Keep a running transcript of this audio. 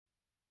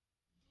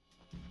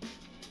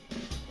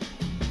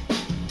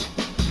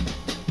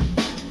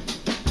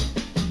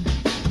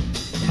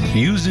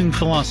Using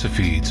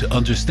philosophy to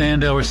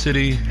understand our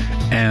city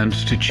and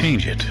to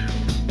change it.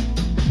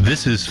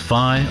 This is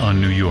Phi on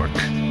New York,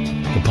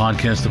 the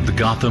podcast of the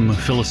Gotham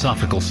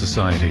Philosophical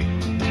Society,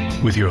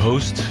 with your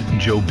host,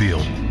 Joe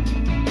Beal.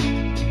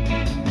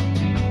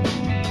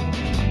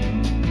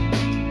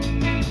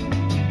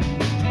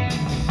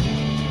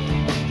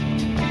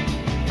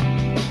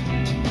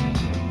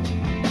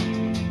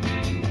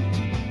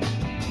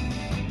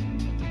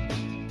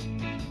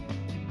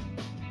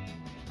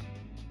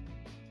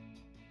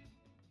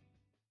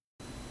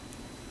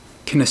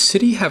 Can a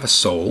city have a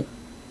soul?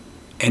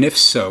 And if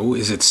so,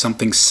 is it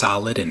something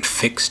solid and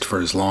fixed for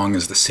as long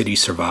as the city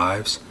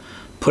survives,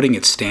 putting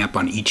its stamp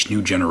on each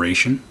new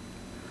generation?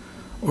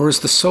 Or is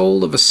the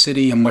soul of a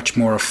city a much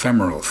more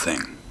ephemeral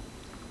thing?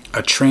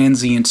 A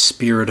transient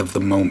spirit of the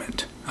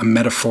moment, a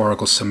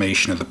metaphorical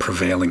summation of the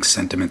prevailing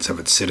sentiments of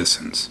its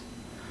citizens?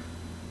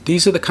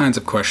 These are the kinds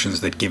of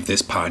questions that give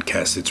this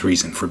podcast its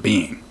reason for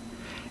being,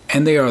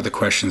 and they are the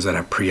questions that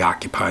have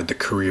preoccupied the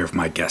career of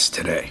my guest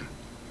today.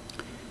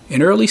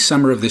 In early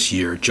summer of this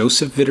year,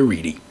 Joseph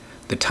Vitariti,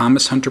 the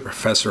Thomas Hunter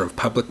Professor of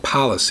Public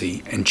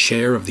Policy and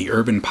Chair of the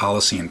Urban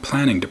Policy and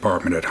Planning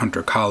Department at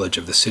Hunter College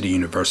of the City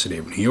University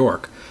of New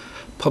York,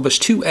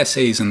 published 2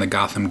 essays in the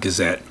Gotham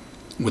Gazette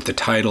with the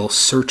title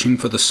Searching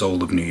for the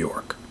Soul of New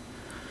York.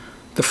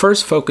 The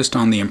first focused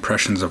on the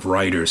impressions of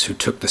writers who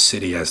took the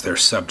city as their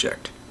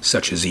subject,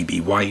 such as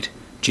E.B. White,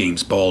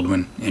 James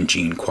Baldwin, and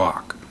Jean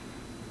Kwok.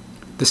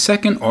 The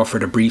second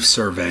offered a brief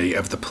survey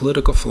of the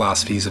political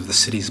philosophies of the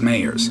city's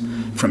mayors,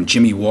 from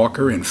Jimmy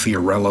Walker and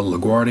Fiorello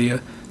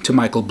LaGuardia to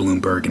Michael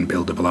Bloomberg and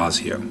Bill de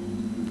Blasio.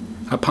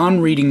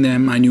 Upon reading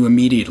them, I knew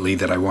immediately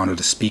that I wanted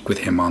to speak with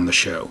him on the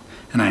show,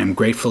 and I am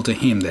grateful to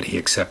him that he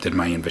accepted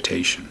my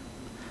invitation.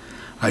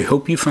 I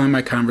hope you find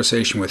my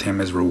conversation with him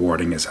as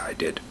rewarding as I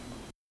did.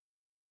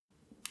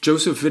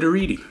 Joseph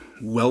Vitariti,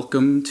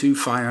 welcome to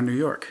Phi on New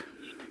York.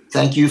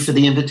 Thank you for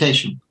the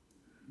invitation.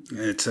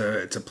 It's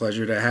a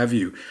pleasure to have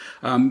you.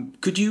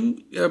 Could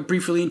you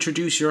briefly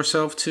introduce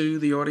yourself to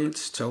the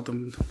audience? Tell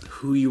them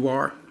who you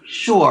are.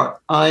 Sure.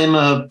 I'm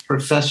a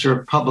professor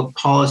of public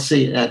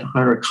policy at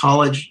Hunter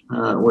College,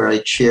 where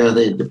I chair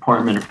the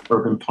Department of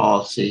Urban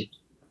Policy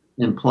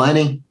and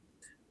Planning.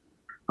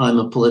 I'm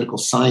a political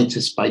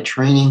scientist by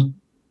training,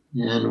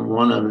 and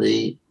one of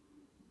the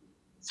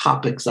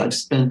topics I've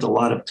spent a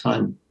lot of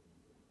time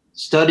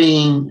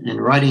studying and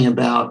writing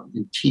about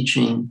and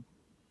teaching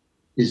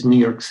is New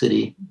York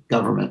City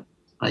government.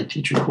 I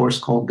teach a course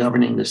called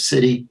Governing the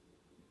City,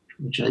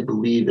 which I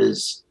believe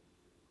is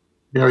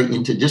very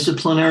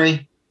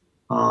interdisciplinary.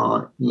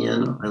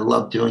 And I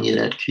love doing it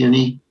at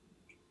CUNY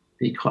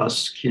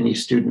because CUNY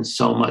students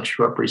so much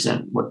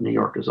represent what New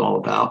York is all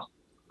about.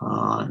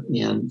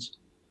 And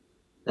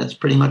that's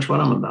pretty much what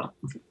I'm about.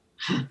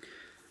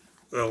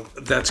 Well,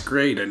 that's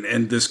great.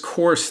 And this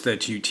course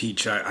that you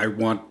teach, I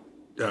want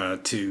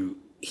to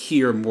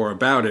hear more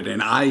about it.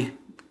 And I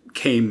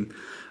came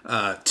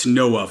to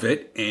know of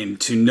it and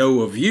to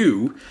know of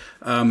you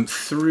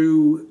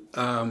through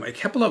a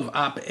couple of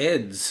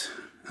op-eds,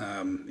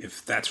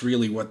 if that's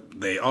really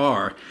what they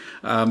are,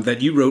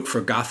 that you wrote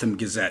for Gotham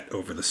Gazette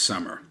over the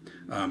summer,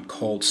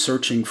 called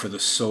Searching for the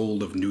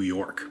Soul of New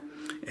York.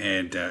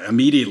 And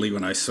immediately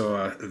when I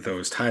saw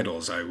those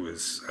titles, I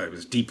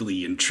was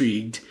deeply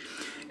intrigued.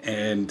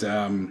 And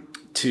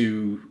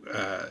to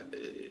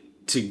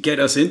get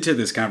us into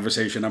this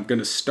conversation, I'm going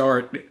to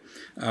start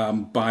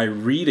by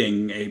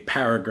reading a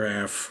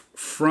paragraph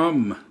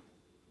from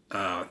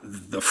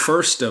the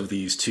first of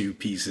these 2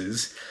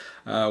 pieces,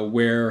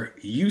 where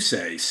you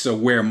say, "So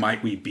where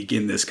might we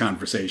begin this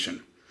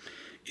conversation?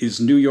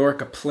 Is New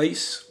York a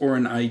place or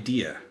an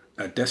idea,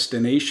 a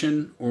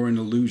destination or an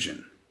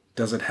illusion?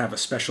 Does it have a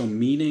special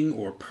meaning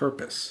or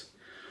purpose?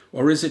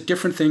 Or is it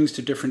different things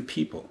to different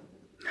people?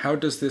 How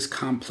does this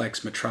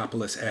complex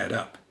metropolis add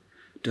up?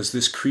 Does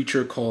this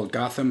creature called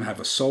Gotham have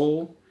a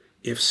soul?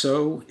 If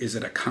so, is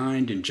it a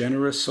kind and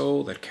generous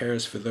soul that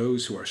cares for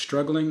those who are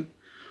struggling?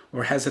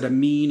 Or has it a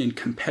mean and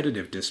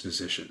competitive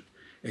disposition,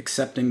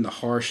 accepting the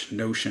harsh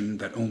notion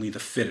that only the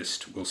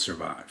fittest will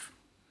survive?"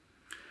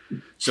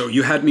 So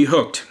you had me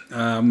hooked.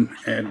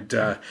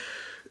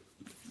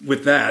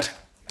 With that,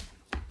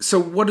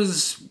 so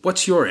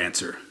what's your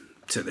answer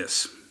to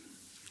this?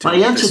 My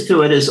answer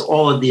to it is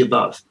all of the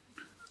above.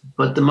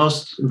 But the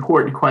most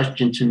important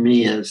question to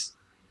me is,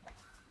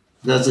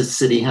 does a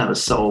city have a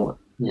soul?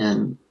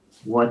 And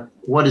what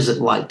is it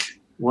like?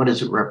 What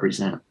does it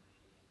represent?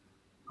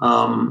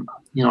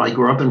 I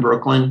grew up in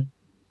Brooklyn.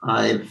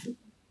 I've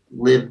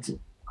lived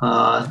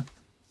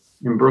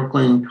in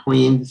Brooklyn,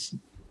 Queens,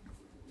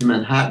 in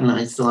Manhattan.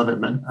 I still have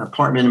an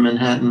apartment in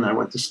Manhattan. I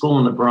went to school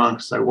in the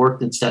Bronx. I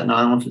worked in Staten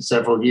Island for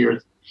several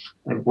years.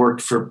 I've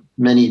worked for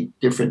many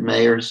different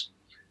mayors.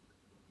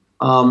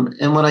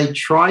 And when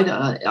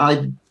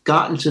I've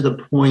gotten to the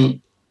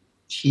point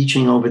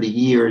teaching over the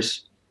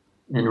years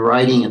and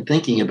writing and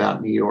thinking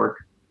about New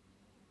York,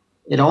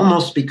 it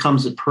almost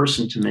becomes a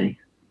person to me.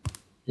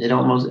 And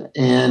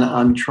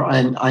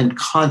I'm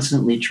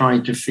constantly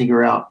trying to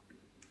figure out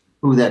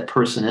who that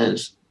person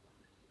is.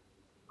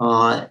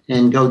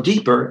 and go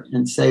deeper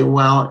and say,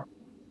 well,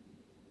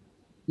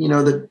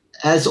 that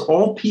as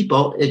all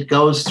people, it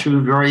goes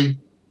through very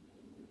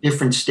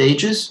different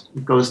stages.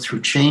 It goes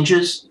through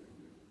changes.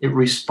 It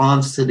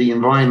responds to the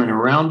environment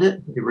around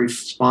it. It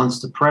responds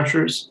to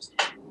pressures.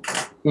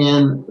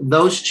 And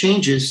those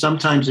changes,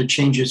 sometimes are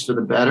changes for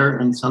the better,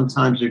 and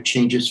sometimes are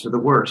changes for the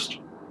worst.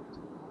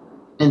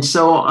 And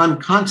so I'm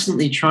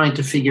constantly trying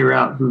to figure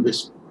out who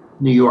this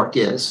New York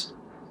is.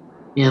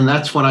 And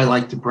that's what I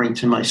like to bring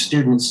to my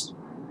students.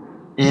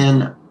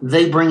 And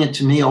they bring it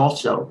to me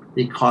also,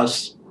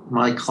 because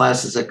my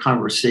class is a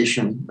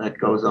conversation that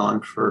goes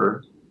on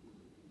for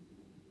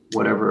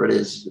whatever it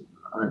is,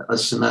 a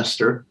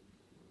semester.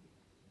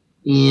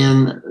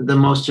 And the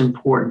most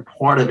important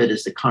part of it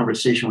is the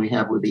conversation we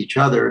have with each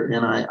other.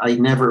 And I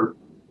never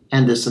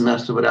end a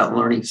semester without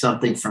learning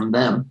something from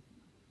them.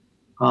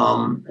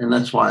 And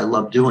that's why I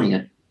love doing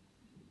it.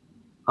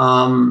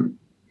 I've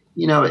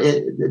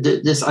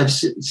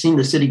seen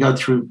the city go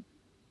through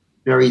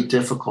very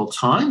difficult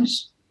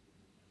times.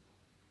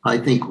 I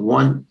think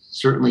one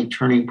certainly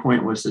turning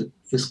point was the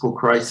fiscal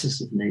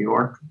crisis of New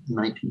York in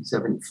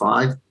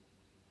 1975.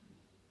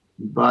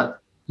 But,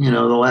 the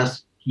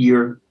last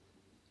year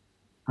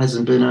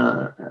hasn't been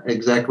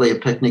exactly a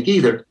picnic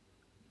either.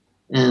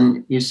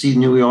 And you see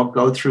New York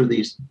go through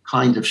these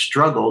kinds of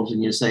struggles,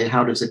 and you say,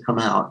 how does it come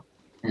out?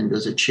 And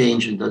does it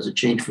change? And does it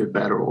change for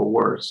better or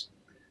worse?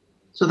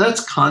 So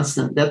that's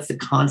constant. That's the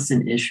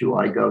constant issue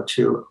I go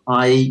to.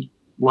 I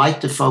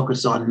like to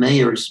focus on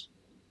mayors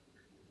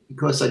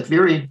because at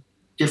very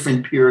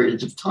different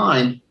periods of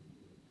time,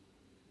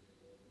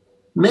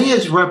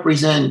 mayors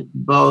represent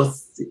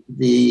both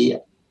the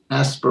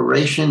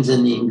aspirations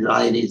and the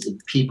anxieties of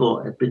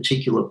people at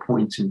particular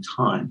points in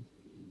time.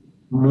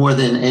 More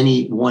than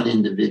any one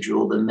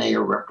individual, the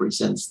mayor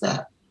represents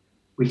that.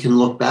 We can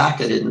look back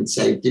at it and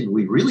say, did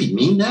we really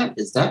mean that?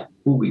 Is that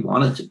who we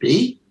wanted to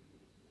be?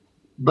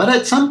 But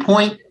at some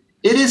point,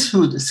 it is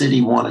who the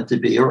city wanted to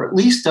be, or at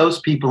least those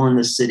people in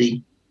the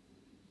city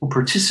who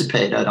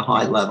participate at a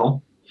high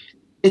level.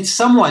 It's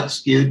somewhat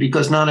skewed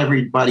because not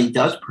everybody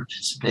does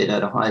participate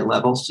at a high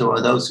level. So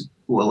are those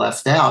who are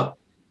left out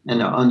and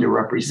are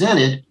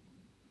underrepresented.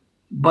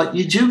 But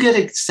you do get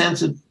a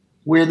sense of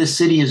where the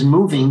city is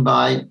moving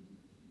by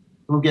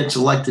who gets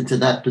elected to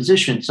that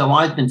position. So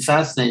I've been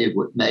fascinated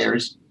with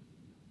mayors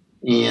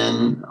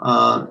and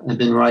have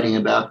been writing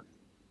about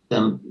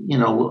them,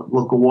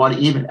 look at what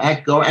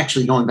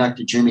actually going back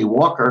to Jimmy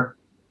Walker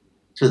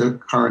to the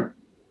current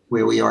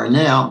where we are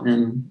now,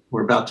 and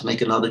we're about to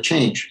make another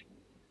change.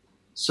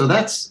 So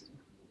that's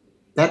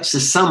the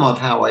sum of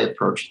how I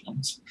approach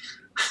things.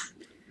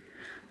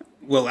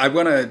 Well, I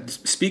want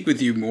to speak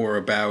with you more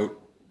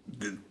about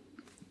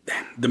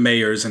the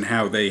mayors and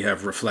how they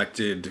have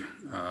reflected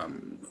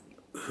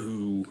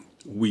who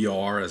we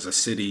are as a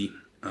city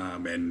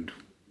and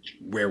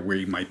where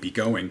we might be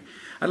going.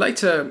 I'd like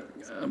to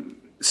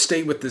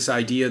stay with this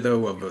idea,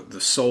 though, of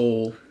the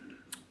soul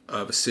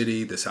of a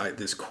city,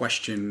 this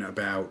question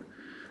about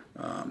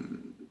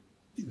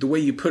the way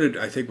you put it,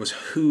 I think, was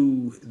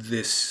who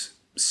this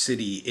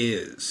city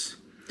is.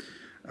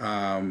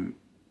 And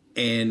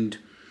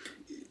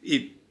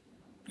it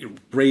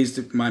raised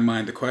in my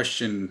mind the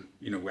question,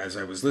 as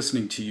I was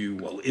listening to you,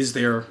 well, is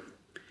there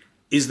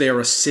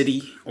a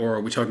city, or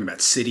are we talking about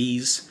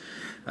cities?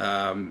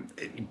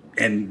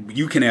 And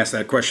you can ask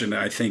that question,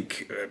 I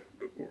think,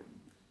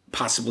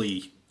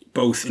 possibly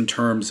both in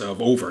terms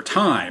of over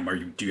time, or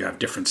do you have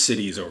different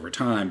cities over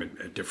time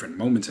at different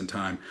moments in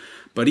time?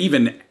 But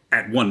even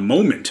at one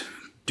moment,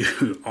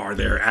 are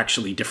there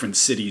actually different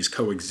cities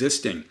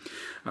coexisting?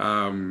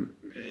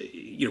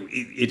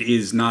 It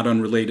is not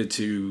unrelated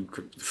to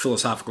the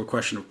philosophical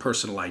question of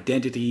personal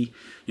identity.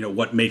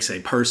 What makes a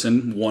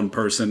person one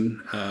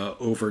person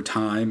over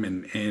time,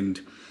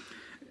 and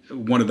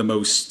one of the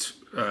most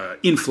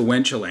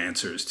influential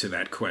answers to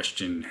that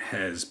question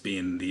has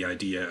been the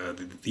idea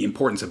of the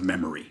importance of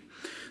memory.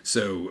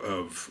 So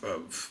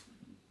of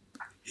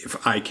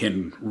if I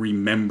can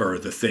remember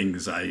the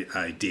things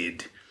I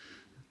did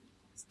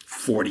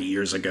 40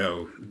 years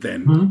ago,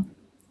 then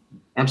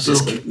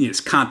absolutely,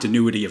 this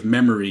continuity of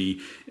memory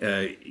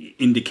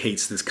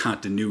indicates this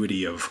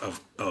continuity of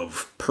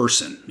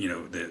person.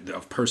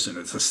 Of person.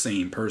 It's the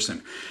same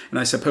person, and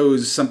I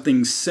suppose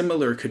something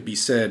similar could be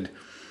said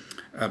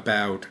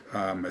about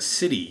a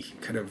city,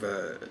 kind of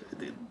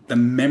the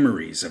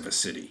memories of a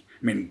city.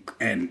 I mean,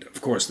 and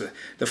of course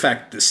the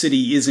fact the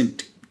city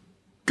isn't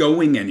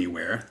going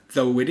anywhere,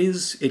 though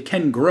it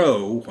can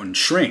grow and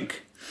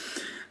shrink,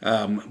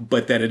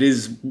 but that it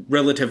is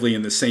relatively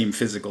in the same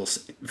physical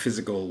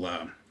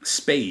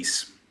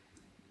space,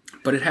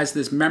 but it has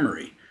this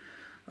memory.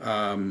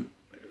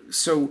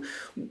 So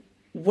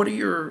what are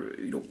your,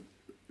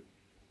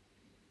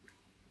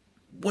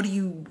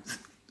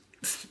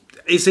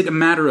 is it a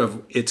matter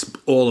of it's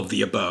all of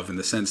the above in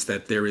the sense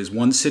that there is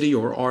one city,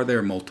 or are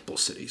there multiple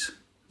cities?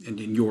 And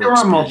in your there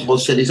are multiple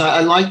cities.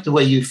 I like the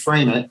way you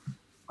frame it.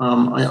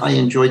 I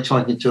enjoyed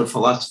talking to a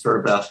philosopher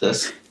about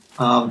this.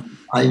 I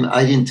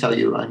didn't tell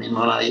you. I mean,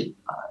 when I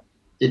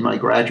did my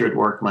graduate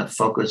work, my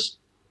focus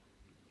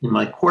in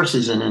my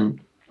courses and in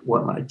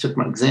what I took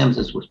my exams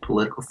as was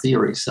political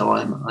theory. So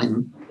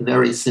I'm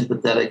very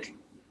sympathetic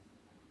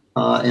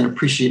and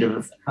appreciative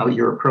of how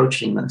you're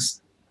approaching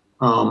this.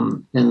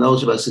 And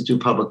those of us that do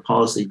public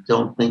policy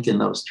don't think in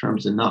those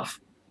terms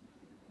enough.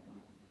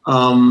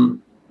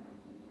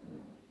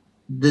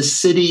 The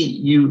city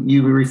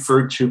you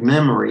referred to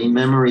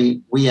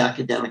memory, we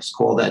academics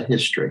call that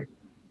history.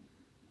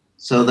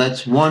 So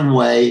that's one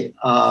way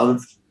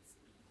of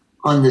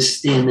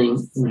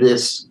understanding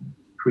this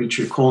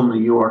creature called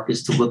New York,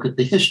 is to look at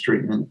the history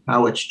and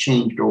how it's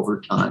changed over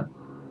time.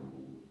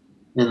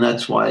 And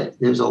that's why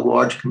there's a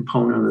large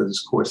component of this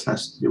course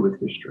has to do with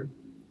history.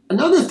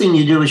 Another thing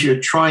you do is you're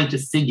trying to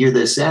figure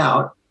this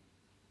out.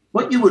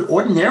 What you would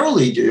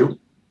ordinarily do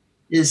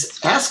is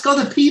ask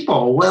other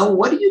people, well,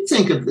 what do you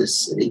think of this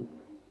city?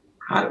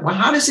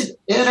 How does it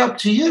add up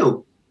to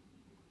you?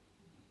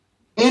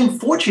 And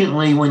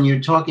fortunately, when you're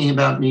talking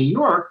about New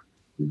York,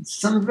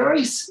 some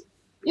very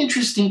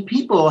interesting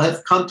people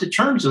have come to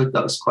terms with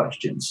those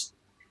questions,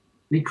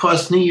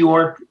 because New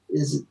York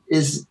is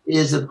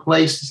a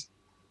place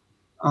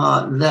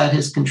that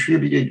has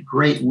contributed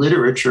great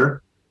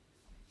literature,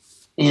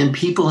 and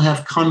people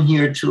have come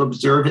here to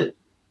observe it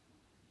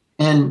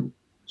and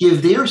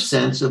give their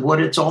sense of what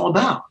it's all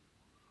about.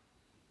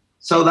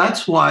 So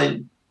that's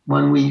why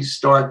when we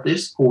start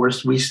this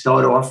course, we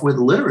start off with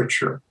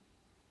literature.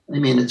 I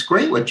mean, it's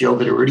great what Joe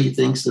Vitariti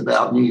thinks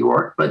about New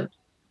York, but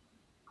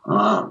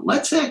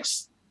let's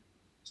ask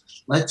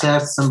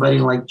somebody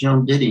like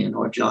Joan Didion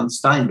or John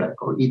Steinbeck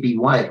or E.B.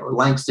 White or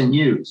Langston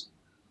Hughes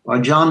or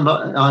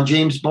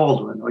James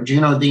Baldwin or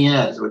Junot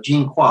Diaz or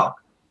Jean Kwok.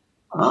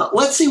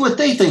 Let's see what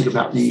they think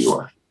about New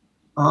York.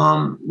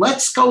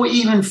 Let's go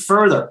even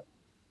further.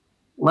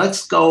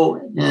 Let's go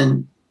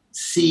and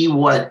see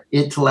what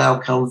Italo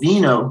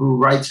Calvino, who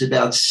writes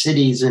about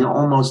cities in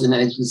almost an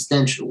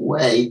existential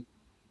way,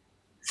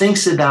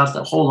 thinks about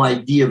the whole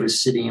idea of a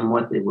city and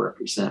what they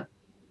represent.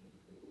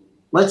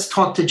 Let's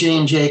talk to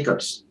Jane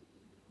Jacobs,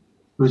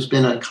 who's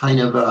been a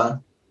kind of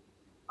a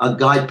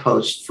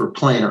guidepost for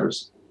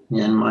planners,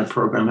 and my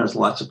program has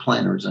lots of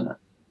planners in it.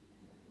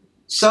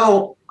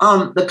 So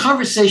the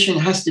conversation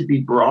has to be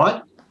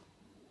broad,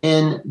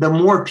 and the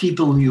more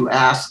people you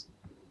ask,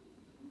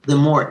 the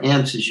more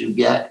answers you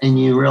get, and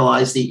you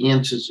realize the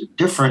answers are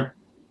different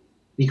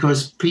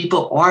because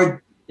people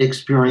are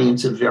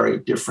experiencing a very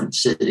different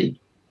city.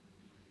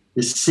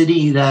 The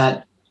city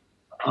that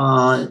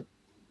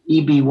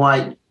E.B.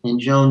 White and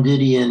Joan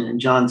Didion and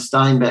John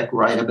Steinbeck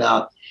write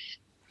about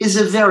is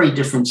a very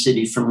different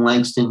city from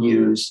Langston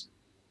Hughes,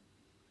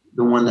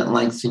 the one that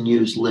Langston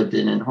Hughes lived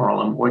in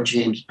Harlem, or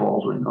James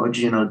Baldwin, or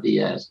Junot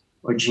Diaz,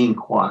 or Jean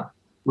Kwok,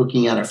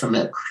 looking at it from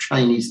a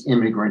Chinese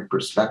immigrant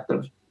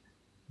perspective.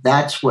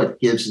 That's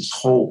what gives this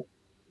whole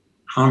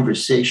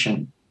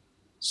conversation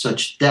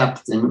such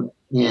depth and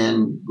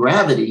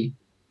gravity,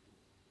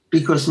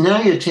 because now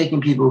you're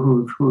taking people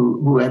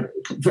who have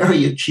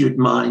very acute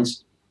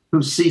minds,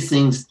 who see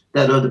things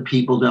that other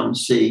people don't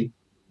see,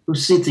 who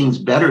see things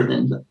better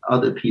than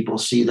other people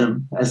see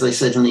them, as I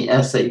said in the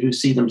essay, who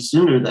see them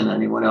sooner than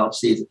anyone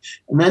else sees it,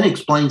 and then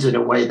explains it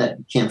in a way that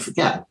you can't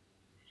forget.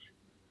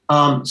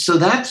 So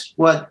that's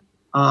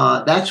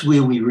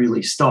where we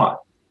really start.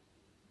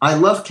 I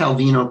love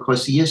Calvino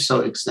because he is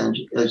so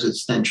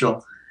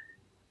existential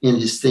in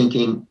his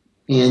thinking,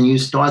 and you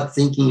start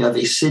thinking of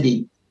a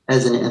city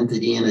as an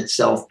entity in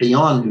itself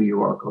beyond New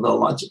York, although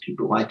lots of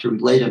people like to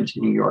relate him to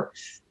New York.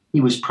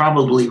 He was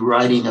probably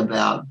writing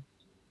about,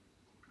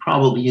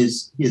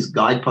 his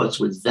guidepost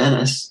was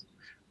Venice,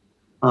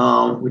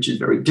 which is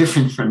very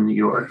different from New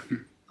York.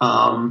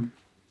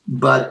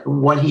 But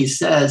what he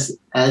says,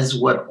 as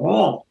what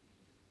all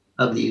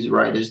of these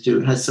writers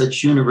do, has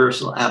such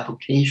universal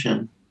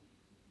application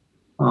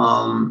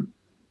and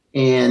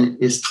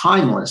is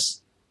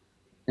timeless.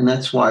 And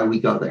that's why we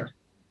go there.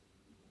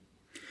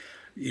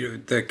 You know,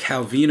 the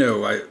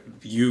Calvino,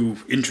 you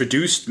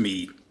introduced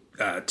me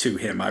to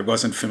him. I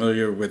wasn't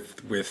familiar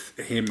with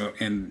him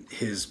and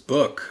his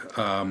book,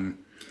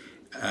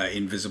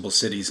 Invisible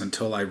Cities,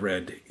 until I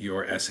read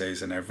your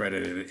essays, and I've read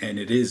it, and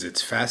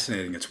it's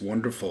fascinating. It's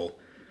wonderful.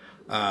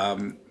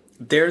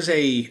 There's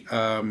a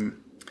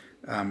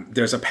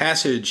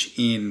passage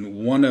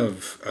in one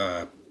of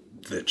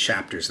the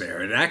chapters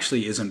there. It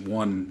actually isn't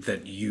one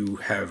that you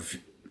have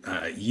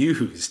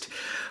used,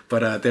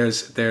 but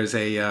there's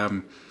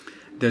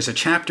a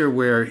chapter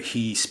where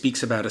he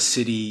speaks about a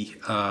city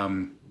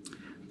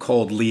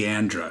called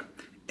Leandra,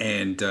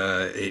 and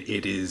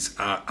it is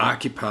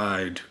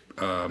occupied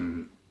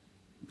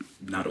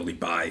not only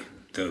by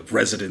the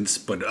residents,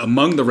 but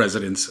among the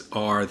residents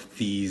are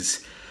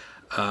these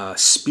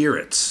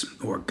spirits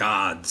or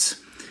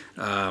gods,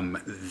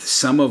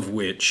 some of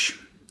which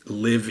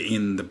live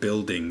in the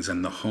buildings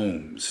and the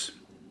homes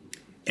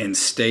and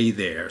stay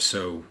there.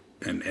 So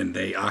and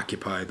they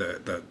occupy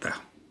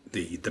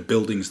the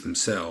buildings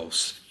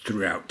themselves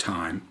throughout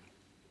time.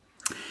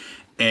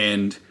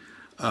 And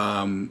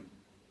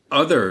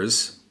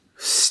others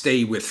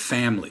stay with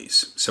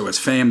families. So as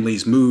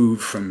families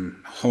move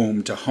from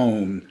home to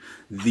home,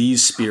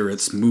 these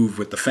spirits move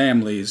with the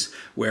families,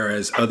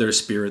 whereas other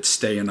spirits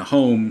stay in the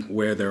home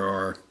where there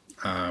are,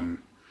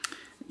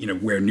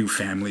 where new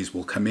families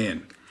will come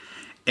in.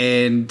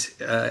 And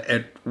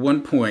at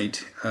one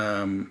point,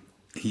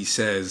 he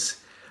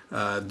says,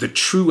 the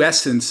true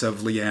essence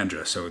of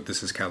Leandra, so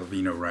this is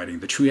Calvino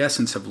writing, the true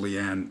essence of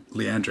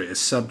Leandra is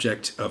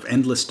subject of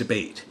endless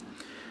debate.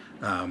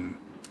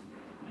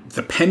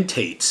 The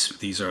Pentates,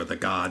 these are the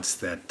gods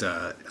that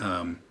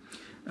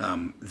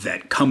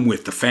that come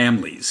with the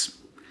families.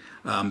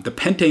 The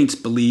Pentates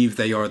believe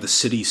they are the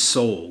city's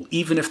soul,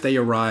 even if they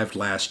arrived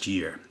last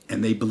year,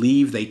 and they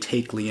believe they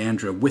take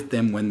Leandra with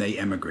them when they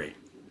emigrate.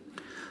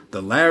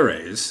 The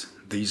Lares,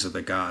 these are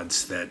the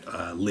gods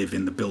that live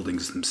in the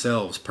buildings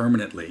themselves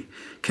permanently,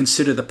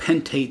 consider the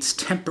Pentates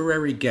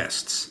temporary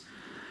guests.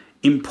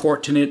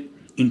 Importunate,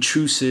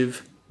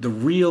 intrusive, the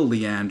real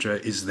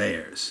Leandra is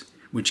theirs,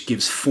 which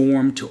gives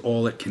form to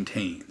all it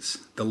contains.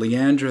 The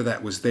Leandra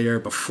that was there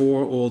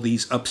before all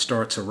these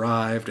upstarts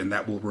arrived, and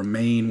that will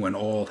remain when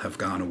all have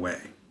gone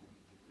away.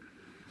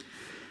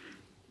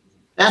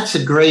 That's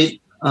a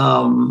great.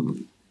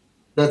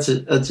 That's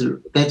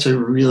a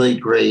really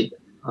great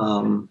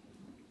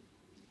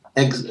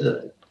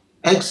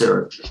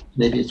excerpt.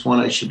 Maybe it's one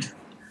I should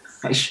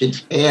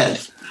add.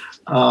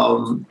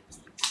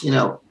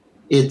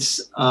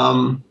 It's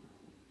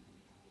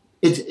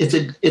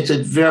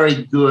a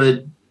very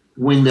good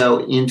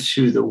window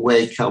into the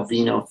way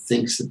Calvino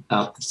thinks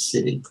about the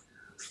city.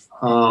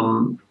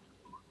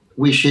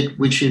 We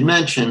should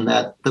mention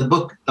that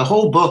the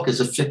whole book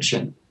is a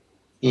fiction,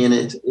 and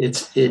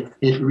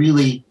it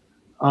really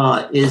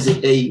is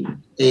an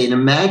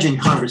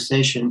imagined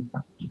conversation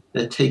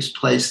that takes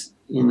place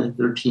in the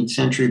 13th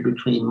century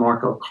between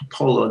Marco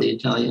Polo, the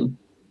Italian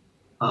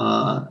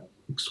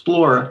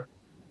explorer,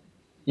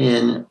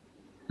 and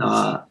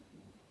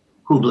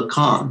Kubla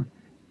Khan.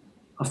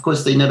 Of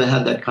course, they never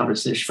had that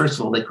conversation. First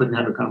of all, they couldn't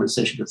have a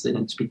conversation because they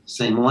didn't speak the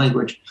same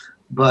language.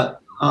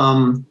 But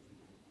and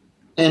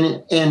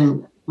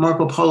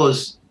Marco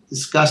Polo's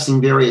discussing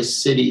various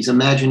cities,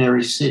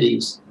 imaginary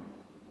cities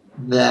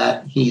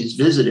that he's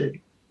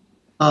visited.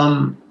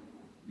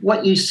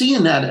 What you see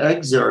in that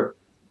excerpt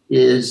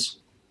is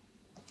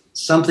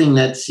something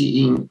that's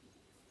is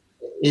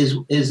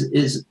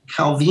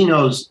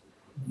Calvino's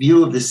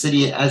view of the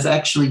city as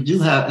actually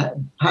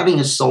having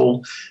a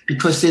soul,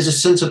 because there's a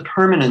sense of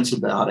permanence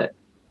about it.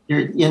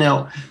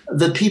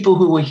 The people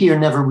who were here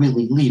never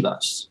really leave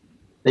us.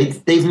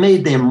 They've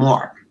made their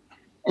mark.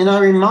 And I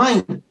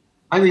remind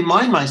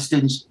my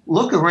students,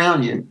 look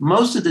around you.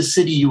 Most of the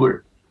city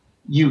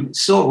you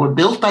saw were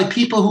built by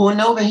people who are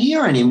never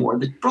here anymore.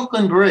 The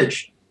Brooklyn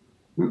Bridge,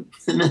 the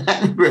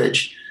Manhattan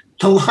Bridge,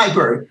 the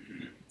library.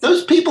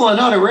 Those people are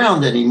not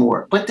around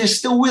anymore, but they're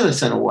still with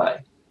us in a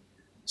way.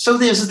 So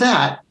there's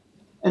that.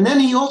 And then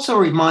he also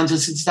reminds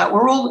us it's that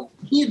we're all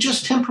here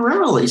just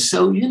temporarily.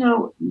 So,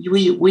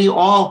 we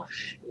all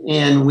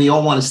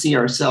want to see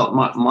ourselves.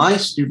 My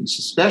students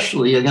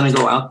especially are going to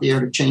go out there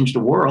to change the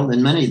world,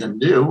 and many of them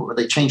do, or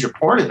they change a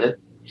part of it.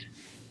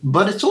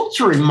 But it's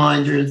also a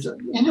reminder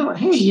that,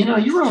 hey,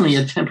 you're only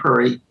a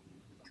temporary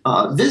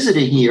visitor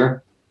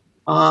here.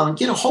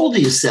 Get a hold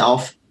of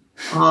yourself.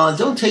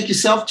 Don't take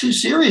yourself too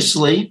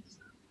seriously.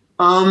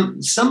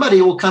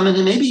 Somebody will come in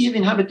and maybe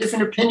even have a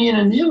different opinion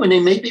than you, and they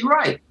may be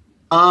right.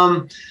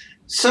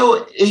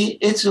 So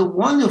it's a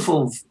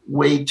wonderful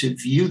way to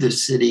view the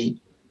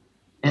city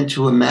and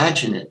to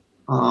imagine it.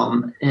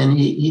 And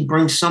he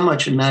brings so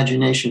much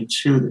imagination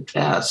to the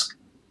task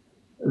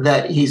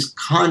that he's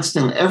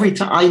constantly, every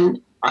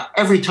time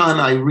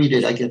I read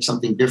it, I get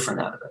something different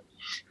out of it.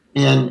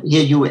 And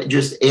here you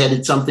just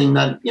added something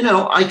that,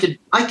 I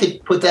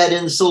could put that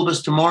in the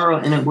syllabus tomorrow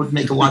and it would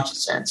make a lot of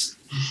sense.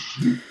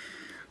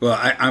 Well,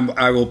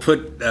 I will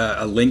put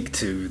a link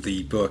to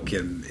the book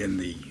in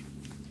the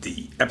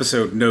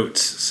episode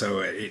notes.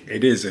 So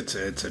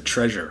it's a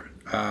treasure.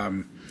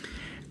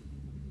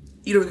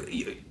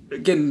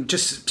 Again,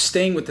 just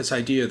staying with this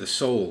idea of the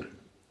soul.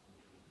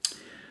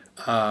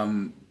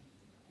 Ed,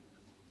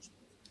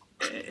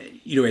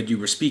 you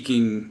were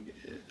speaking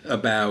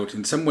about,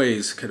 in some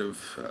ways, kind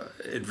of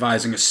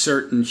advising a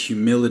certain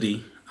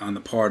humility on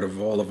the part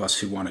of all of us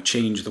who want to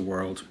change the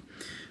world.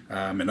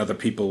 And other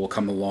people will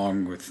come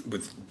along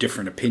with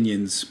different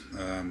opinions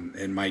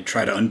and might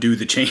try to undo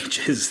the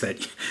changes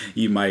that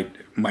you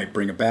might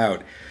bring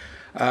about.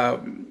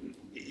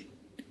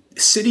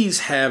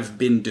 Cities have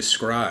been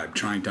described,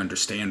 trying to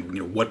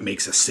understand what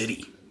makes a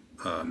city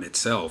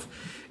itself,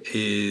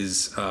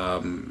 is,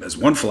 as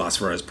one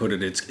philosopher has put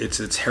it,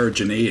 it's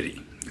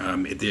heterogeneity.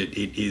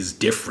 It is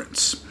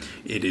difference.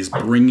 It is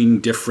bringing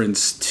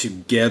difference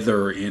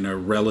together in a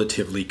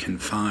relatively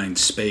confined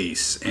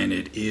space, and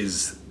it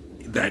is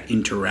that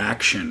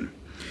interaction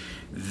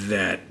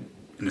that,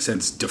 in a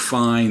sense,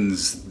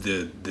 defines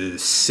the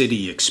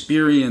city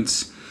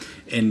experience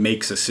and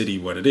makes a city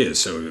what it is.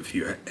 So if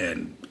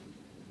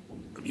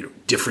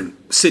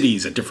different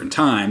cities at different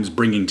times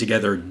bringing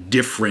together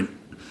different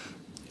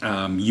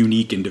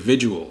unique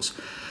individuals.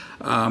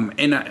 I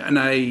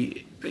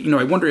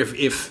wonder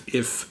if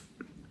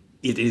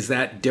it is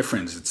that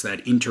difference, it's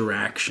that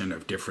interaction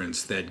of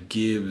difference that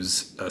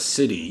gives a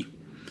city,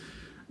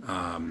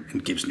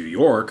 and gives New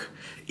York,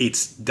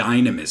 its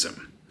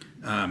dynamism,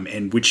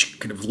 and which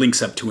kind of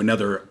links up to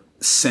another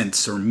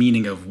sense or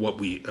meaning of what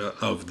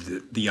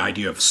the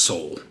idea of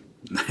soul.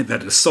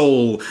 That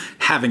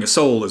having a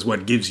soul is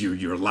what gives you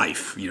your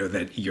life.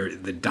 That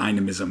the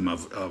dynamism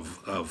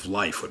of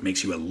life. What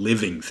makes you a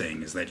living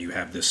thing is that you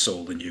have this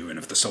soul in you, and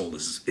if the soul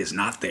is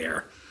not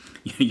there,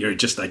 you're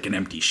just like an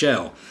empty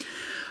shell.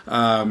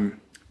 And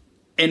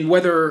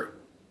whether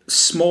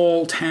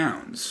small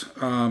towns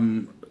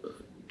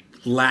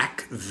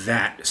lack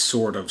that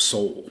sort of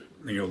soul,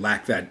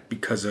 lack that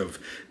because of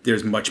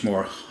there's much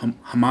more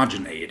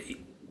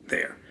homogeneity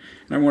there.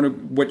 And I wonder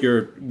what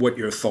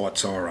your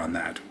thoughts are on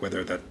that,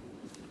 whether that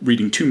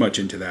reading too much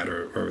into that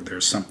or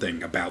there's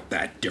something about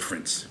that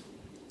difference.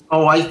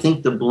 Oh, I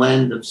think the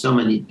blend of so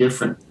many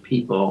different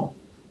people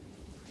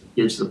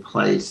gives the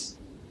place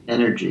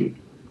energy.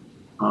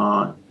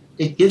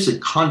 It gives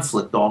it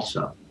conflict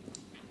also.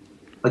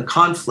 But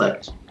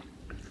conflict,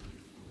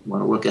 you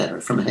want to look at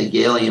it from a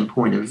Hegelian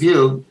point of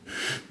view,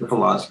 the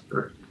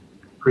philosopher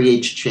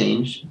creates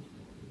change.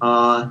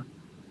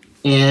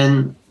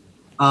 And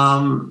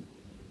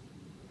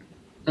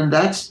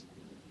that's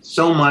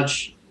so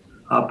much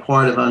a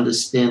part of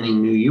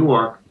understanding New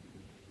York.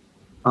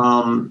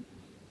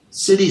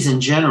 Cities in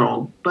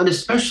general, but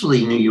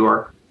especially New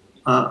York.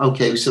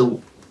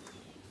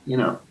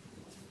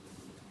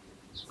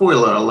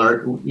 Spoiler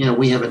alert,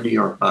 we have a New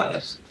York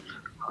bias.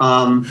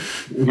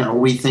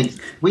 We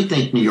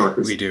think New York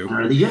is the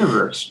center of the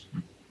universe.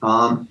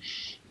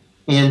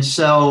 And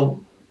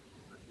so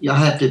I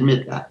have to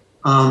admit that.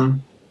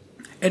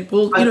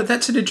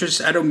 That's an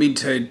interest. I don't mean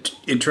to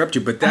interrupt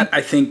you, but that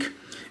I think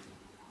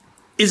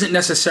isn't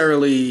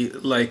necessarily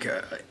like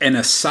an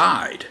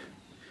aside.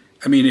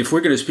 I mean, if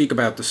we're going to speak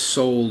about the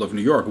soul of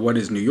New York, what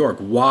is New York?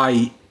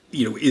 Why,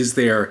 is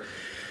there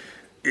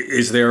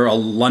a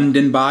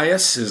London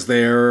bias? Is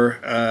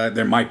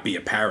there might be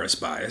a Paris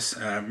bias?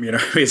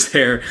 Is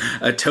there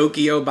a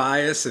Tokyo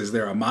bias? Is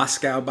there a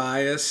Moscow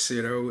bias?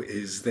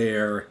 Is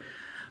there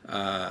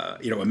a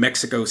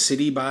Mexico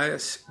City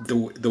bias?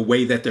 The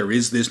way that there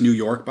is this New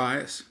York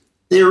bias?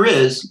 There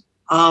is.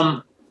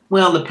 The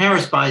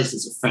Paris bias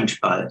is a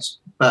French bias,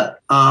 but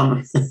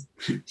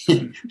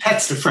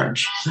that's the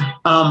French.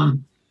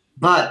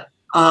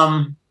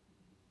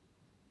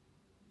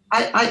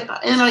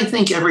 I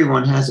think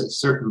everyone has a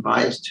certain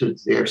bias to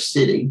their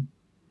city,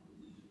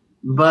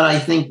 but I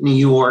think New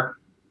York,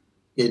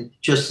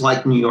 just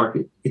like New York,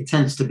 it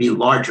tends to be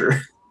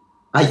larger.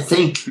 I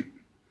think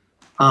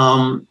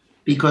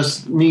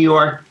because New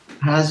York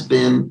has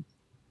been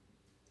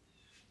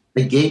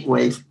a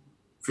gateway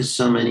for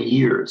so many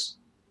years,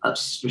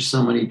 for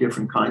so many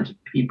different kinds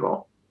of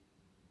people.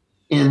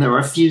 And there are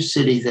a few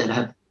cities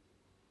that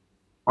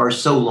are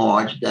so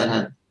large that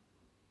have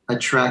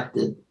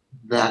attracted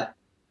that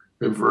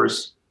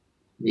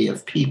diversity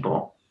of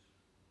people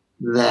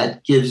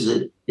that gives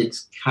it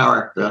its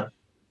character,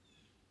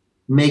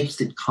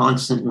 makes it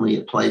constantly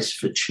a place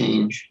for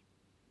change,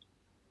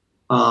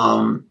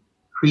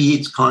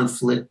 creates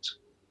conflict,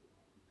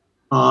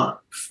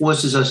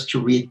 forces us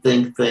to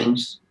rethink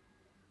things.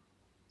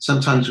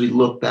 Sometimes we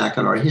look back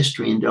at our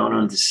history and don't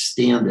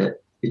understand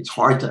it. It's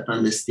hard to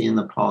understand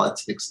the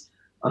politics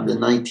of the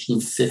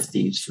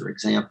 1950s, for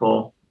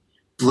example,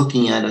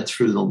 looking at it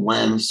through the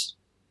lens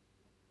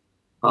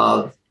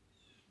of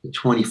the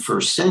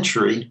 21st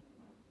century.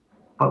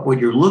 But what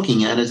you're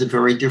looking at is a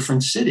very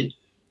different city.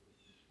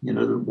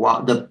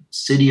 The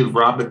city of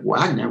Robert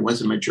Wagner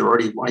was a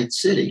majority white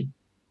city.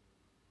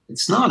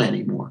 It's not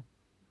anymore.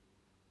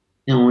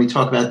 And when we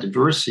talk about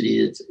diversity,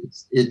 it's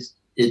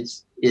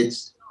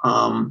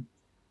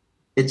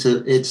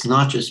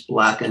not just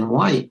black and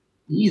white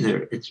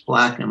either. It's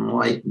black and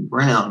white and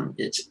brown.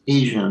 It's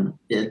Asian.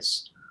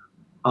 It's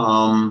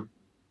a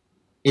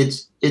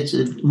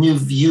new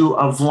view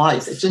of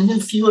life. It's a new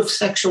view of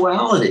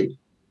sexuality.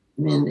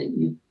 I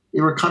mean,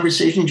 there were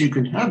conversations you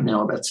could have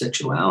now about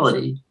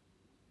sexuality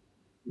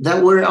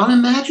that were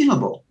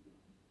unimaginable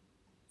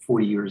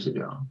 40 years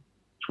ago,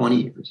 20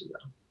 years ago.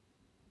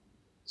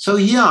 So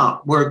yeah,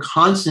 we're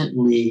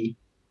constantly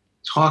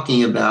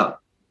talking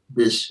about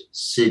this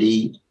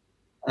city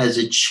as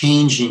a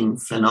changing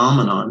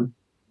phenomenon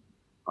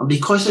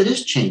because it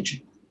is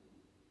changing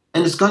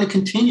and it's going to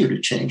continue to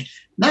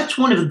change. That's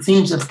one of the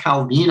themes of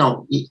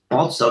Calvino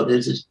also.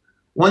 There's this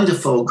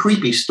wonderful,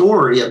 creepy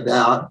story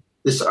about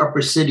this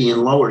upper city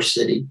and lower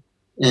city.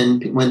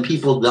 And when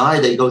people die,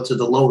 they go to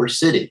the lower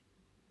city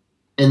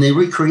and they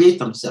recreate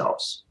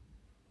themselves.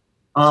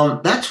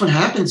 That's what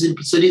happens in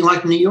a city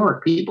like New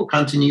York. People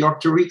come to New York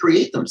to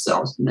recreate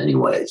themselves in many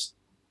ways.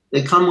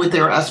 They come with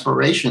their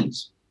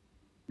aspirations.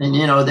 And,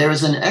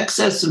 there's an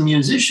excess of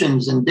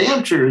musicians and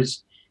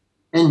dancers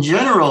and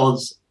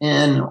generals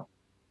and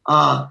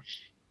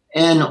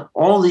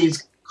all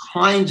these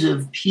kinds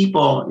of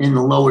people in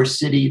the lower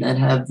city that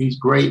have these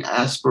great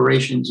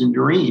aspirations and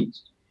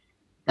dreams.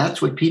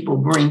 That's what people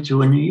bring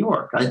to a New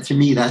York. To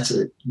me,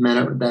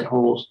 that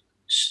whole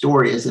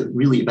story is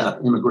really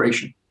about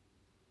immigration.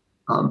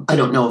 I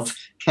don't know if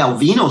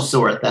Calvino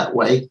saw it that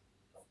way,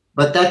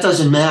 but that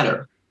doesn't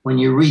matter. When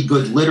you read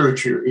good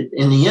literature,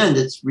 in the end,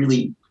 it's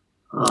really,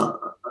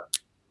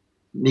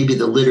 maybe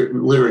the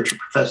literature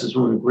professors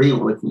won't agree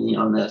with me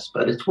on this,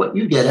 but it's what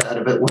you get out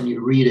of it when you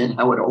read it and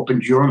how it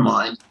opens your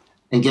mind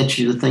and gets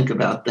you to think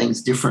about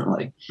things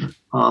differently.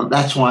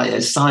 That's why I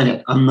sign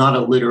it. I'm not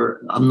a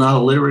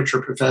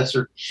literature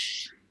professor.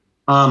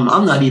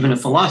 I'm not even a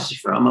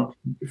philosopher.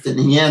 In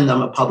the end,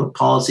 I'm a public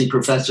policy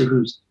professor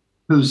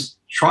who's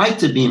tried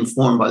to be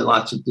informed by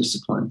lots of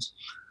disciplines.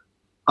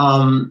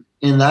 And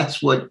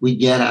that's what we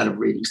get out of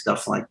reading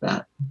stuff like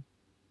that.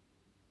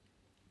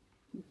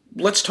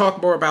 Let's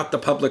talk more about the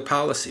public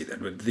policy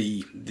then.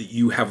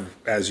 You have,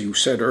 as you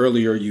said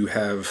earlier, you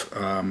have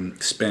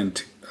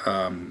spent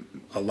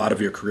a lot of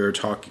your career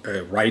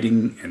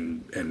writing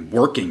and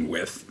working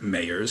with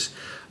mayors.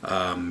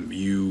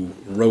 You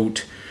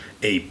wrote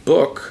a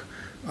book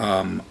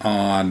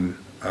on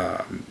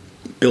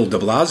Bill de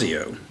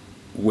Blasio,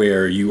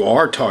 where you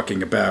are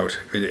talking about,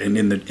 and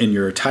in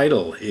your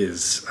title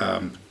is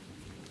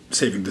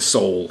saving the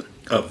soul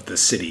of the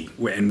city,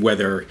 and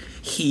whether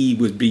he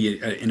would be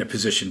in a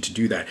position to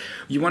do that.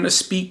 You want to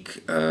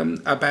speak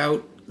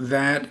about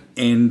that,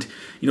 and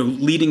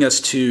leading us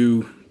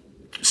to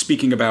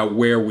speaking about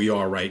where we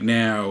are right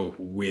now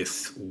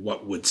with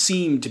what would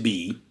seem to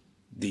be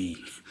the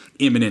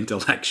imminent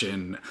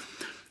election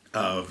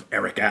of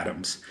Eric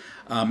Adams,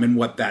 and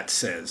what that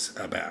says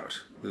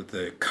about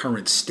the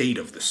current state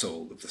of the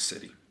soul of the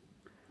city.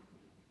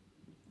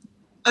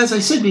 As I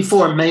said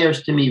before,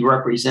 mayors to me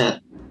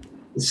represent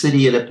the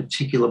city at a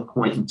particular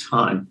point in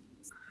time.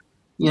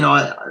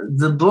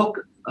 The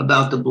book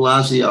about de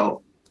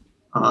Blasio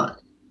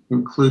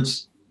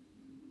includes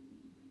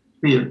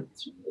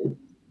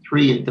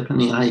three,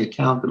 depending on how you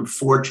count them,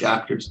 4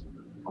 chapters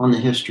on the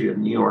history of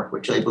New York,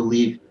 which I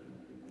believe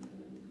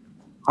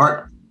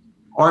are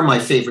my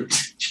favorite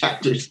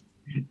chapters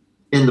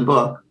in the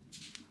book.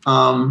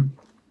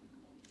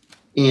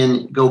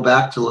 And go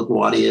back to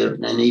LaGuardia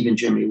and even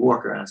Jimmy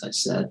Walker, as I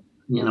said.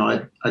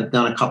 I've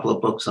done a couple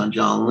of books on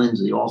John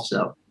Lindsay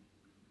also.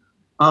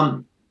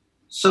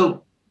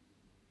 So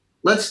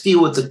let's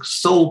deal with the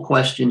soul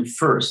question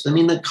first.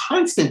 The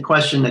constant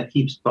question that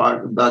keeps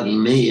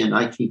bugging me and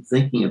I keep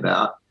thinking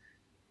about,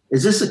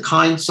 is this a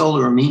kind soul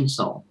or a mean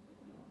soul?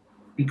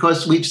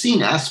 Because we've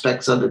seen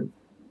aspects of it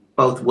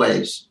both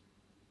ways.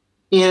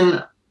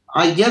 And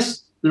I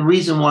guess the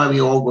reason why we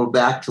all go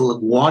back to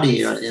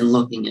LaGuardia and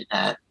looking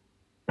at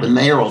the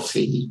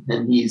mayoralty,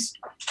 and he's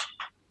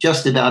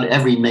just about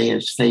every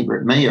mayor's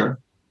favorite mayor,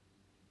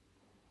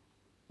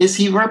 is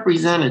he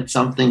represented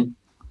something,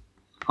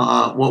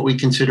 what we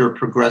consider a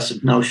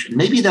progressive notion.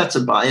 Maybe that's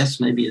a bias,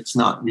 maybe it's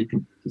not. You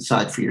can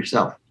decide for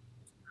yourself.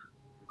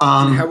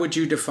 How would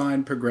you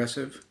define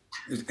progressive?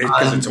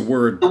 Because it's a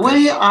word. The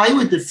way I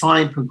would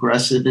define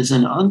progressive is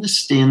an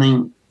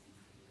understanding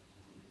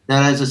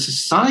that as a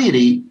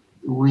society,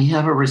 we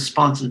have a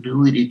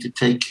responsibility to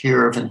take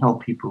care of and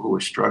help people who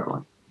are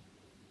struggling.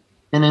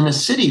 And in a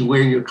city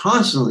where you're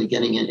constantly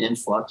getting an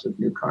influx of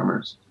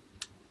newcomers,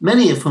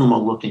 many of whom are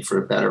looking for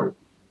a better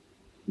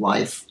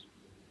life,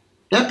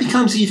 that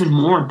becomes even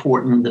more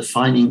important in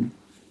defining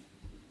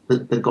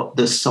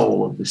the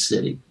soul of the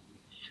city.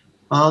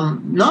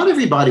 Not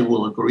everybody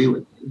will agree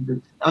with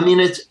it.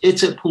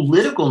 It's a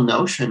political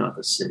notion of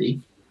a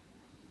city,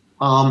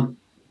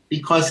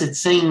 because it's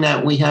saying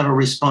that we have a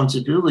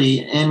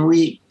responsibility, and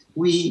we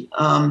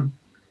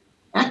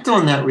act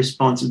on that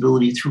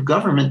responsibility through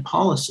government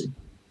policy.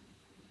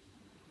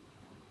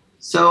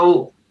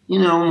 So,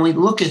 when we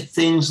look at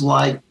things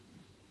like,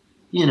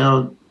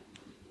 the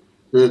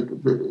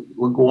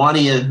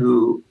LaGuardia,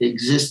 who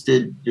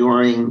existed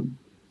during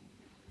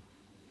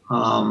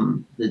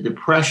the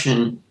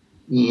Depression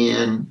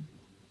and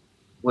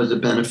was a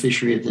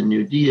beneficiary of the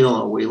New Deal,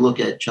 or we look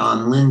at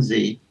John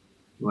Lindsay,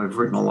 who I've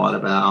written a lot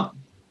about,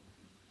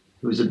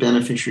 who was a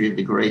beneficiary of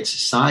the Great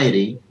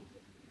Society,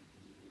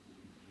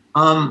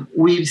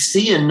 we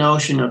see a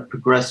notion of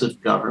progressive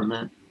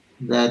government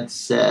that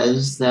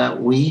says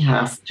that we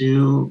have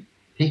to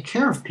take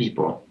care of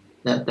people,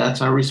 that's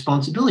our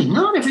responsibility.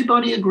 Not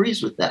everybody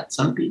agrees with that.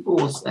 Some people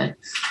will say,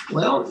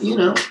 well,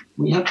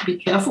 we have to be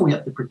careful. We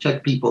have to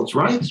protect people's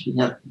rights. We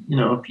have,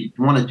 if you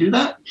want to do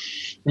that,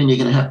 then you're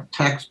going to have to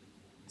tax,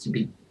 to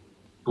be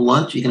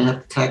blunt, you're going to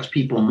have to tax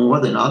people more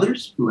than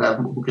others who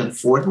can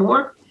afford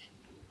more.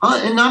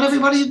 And not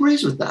everybody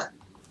agrees with that.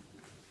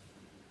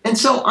 And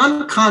so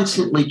I'm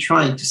constantly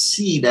trying to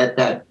see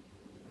that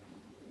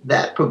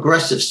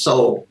progressive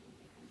soul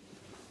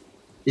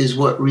is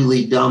what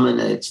really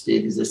dominates the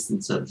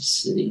existence of the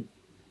city.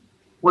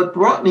 What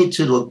brought me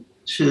to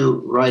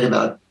write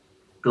about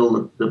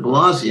Bill de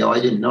Blasio,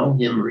 I didn't know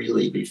him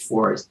really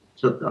before I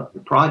took up the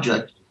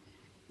project.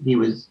 He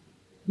was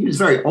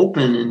very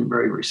open and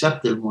very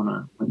receptive when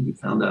I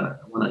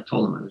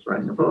told him I was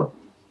writing a book.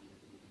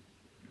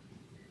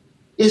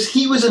 is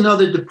he was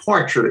another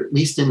departure, at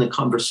least in the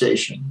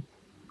conversation,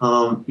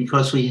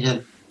 because we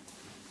had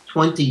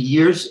 20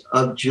 years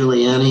of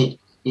Giuliani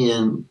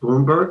in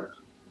Bloomberg.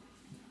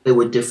 They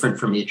were different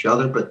from each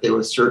other, but there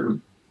were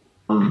certain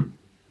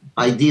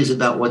ideas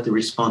about what the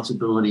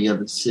responsibility of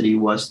the city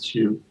was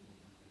to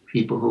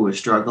people who were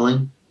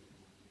struggling.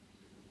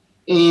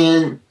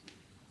 And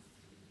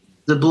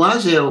de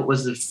Blasio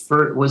was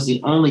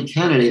the only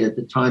candidate at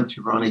the time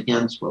to run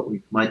against what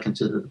we might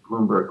consider the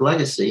Bloomberg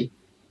legacy.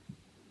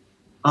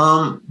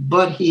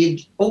 But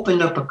he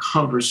opened up a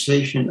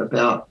conversation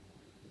about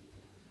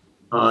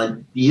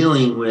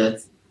dealing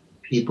with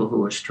people who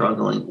were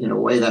struggling in a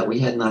way that we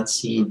had not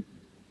seen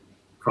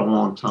for a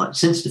long time,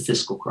 since the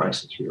fiscal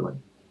crisis, really.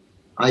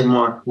 I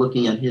mark,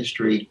 looking at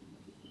history,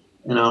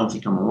 and I don't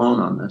think I'm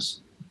alone on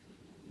this,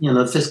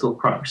 the fiscal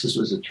crisis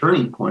was a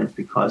turning point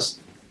because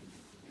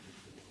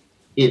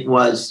it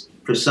was,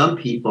 for some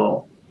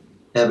people,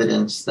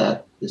 evidence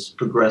that this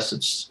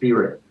progressive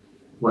spirit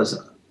was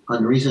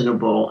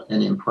unreasonable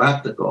and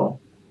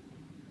impractical.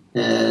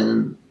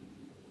 And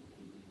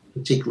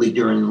particularly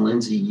during the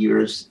Lindsay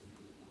years,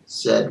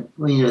 said,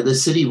 well, the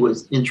city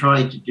was, in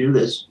trying to do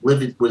this,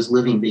 was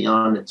living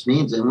beyond its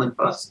means and went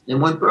bust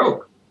and went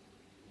broke.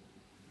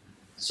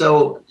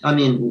 So,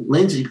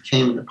 Lindsay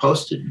became the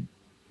poster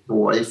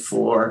boy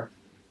for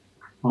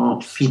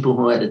people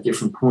who had a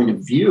different point of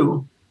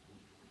view.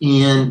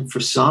 And for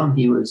some,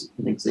 he was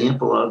an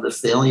example of the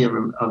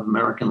failure of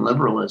American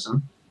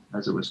liberalism,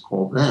 as it was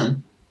called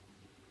then.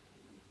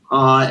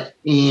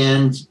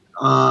 And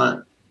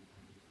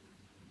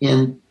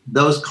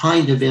those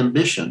kind of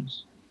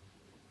ambitions.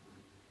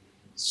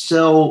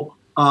 So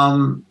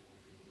I'm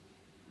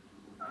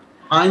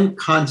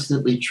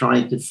constantly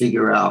trying to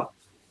figure out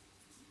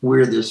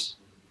where this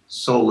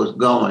soul is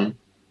going.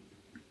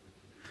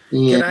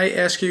 Can I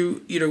ask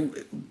you,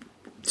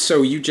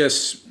 so you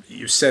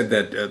said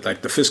that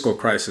like the fiscal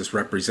crisis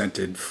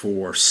represented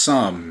for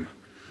some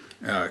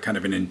kind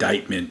of an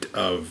indictment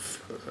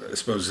of, I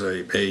suppose,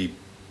 a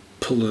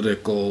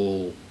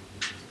political,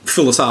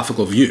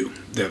 philosophical view.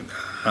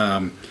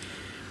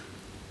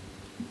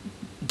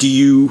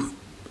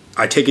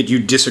 I take it you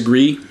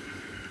disagree,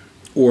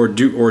 or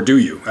do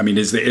you?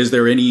 Is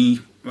there any?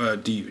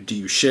 Do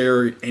you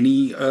share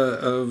any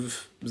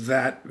of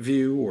that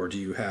view, or do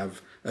you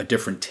have a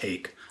different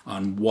take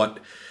on what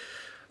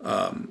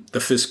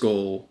the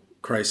fiscal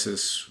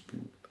crisis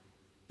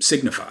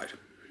signified?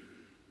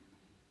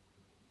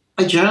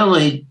 I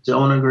generally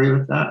don't agree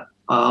with that.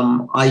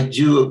 I've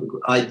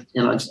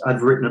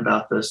written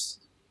about this.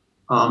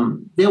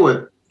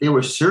 There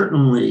were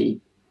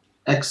certainly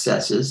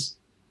excesses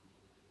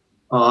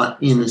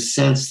in the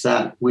sense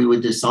that we were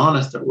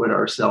dishonest with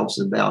ourselves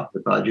about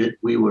the budget.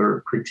 We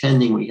were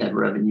pretending we had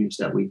revenues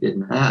that we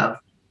didn't have.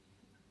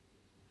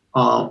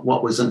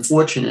 What was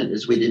unfortunate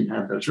is we didn't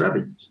have those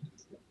revenues.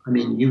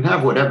 You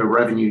have whatever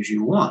revenues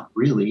you want,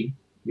 really.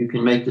 You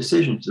can make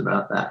decisions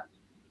about that.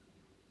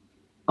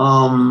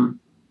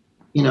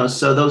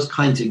 So those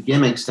kinds of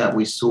gimmicks that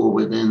we saw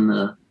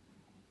within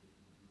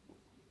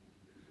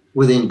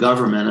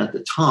government at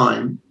the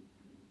time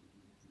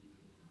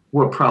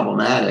were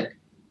problematic.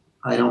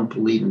 I don't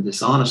believe in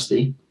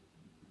dishonesty,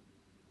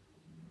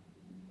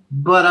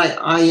 but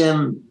I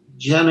am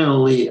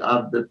generally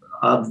of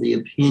the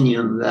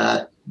opinion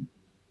that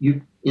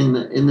you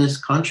in this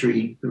country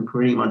you can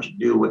pretty much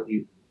do what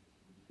you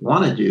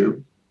want to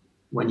do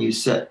when you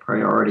set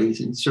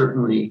priorities, and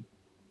certainly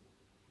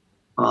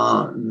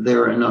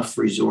there are enough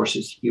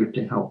resources here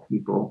to help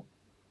people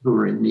who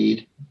are in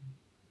need.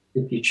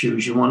 If you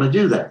choose, you want to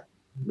do that.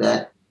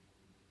 That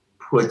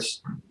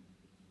puts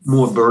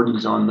more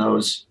burdens on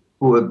those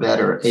who are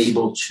better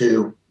able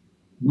to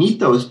meet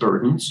those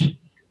burdens.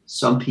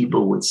 Some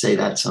people would say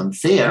that's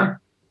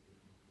unfair.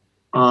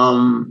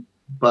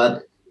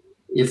 But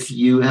if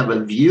you have a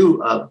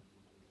view of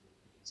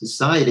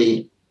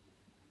society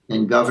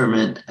and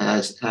government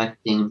as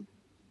acting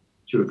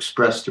to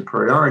express the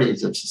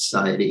priorities of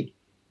society,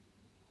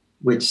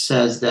 which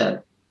says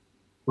that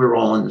we're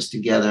all in this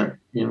together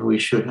and we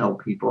should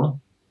help people,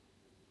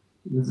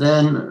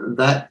 then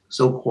that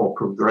so-called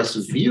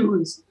progressive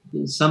view is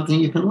something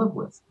you can live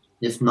with.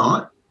 If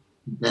not,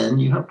 then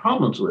you have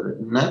problems with it.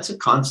 And that's a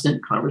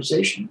constant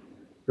conversation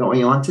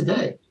going on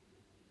today.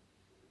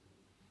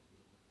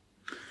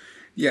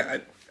 Yeah,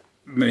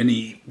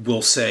 many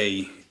will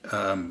say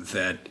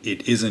that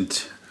it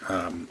isn't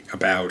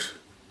about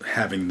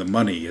having the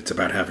money, it's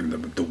about having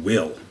the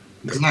will,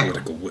 the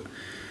political will.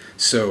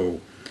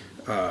 So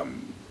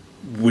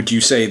would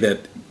you say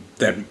that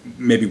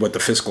maybe what the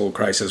fiscal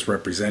crisis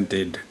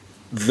represented,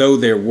 though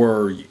there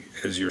were,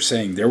 as you're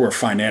saying, there were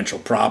financial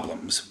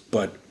problems,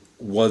 but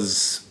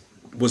was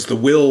the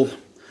will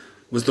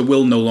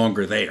no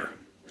longer there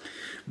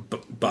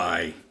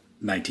by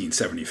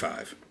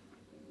 1975?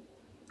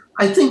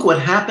 I think what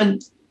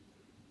happened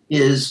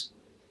is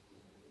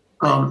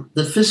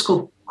the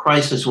fiscal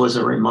crisis was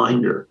a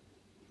reminder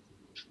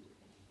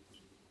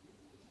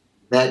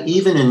that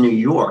even in New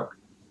York,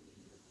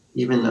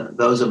 even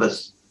those of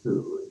us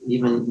who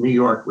even New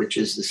York, which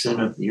is the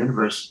center of the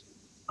universe,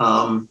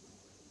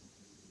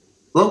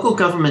 local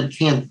government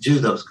can't do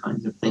those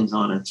kinds of things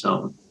on its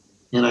own.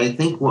 And I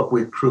think what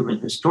we've proven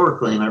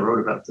historically, and I wrote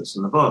about this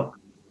in the book,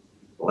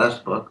 the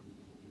last book,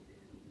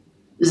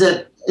 is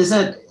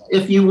that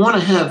if you want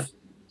to have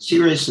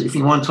seriously, if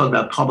you want to talk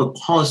about public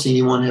policy,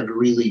 you want to have a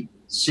really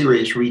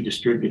serious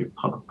redistributive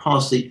public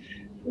policy,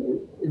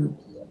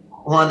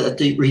 a lot of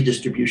the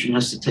redistribution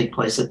has to take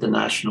place at the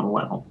national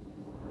level.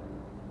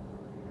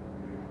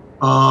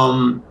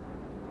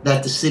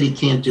 That the city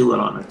can't do it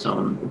on its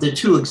own. The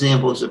two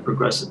examples of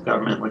progressive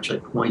government, which I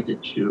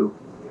pointed to,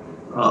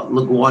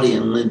 LaGuardia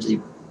and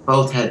Lindsay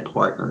both had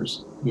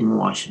partners in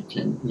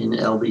Washington, in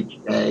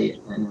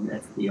LBJ and in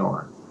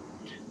FDR.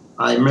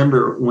 I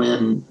remember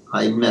when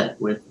I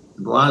met with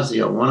de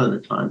Blasio one of the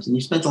times, and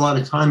he spent a lot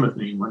of time with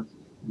me once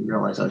he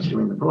realized I was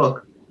doing the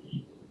book.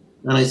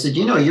 And I said,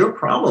 your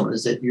problem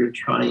is that you're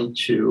trying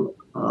to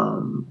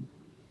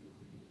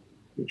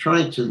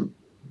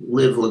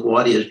live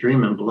LaGuardia's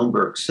dream in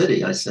Bloomberg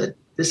City. I said,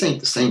 this ain't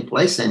the same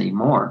place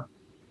anymore.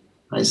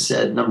 I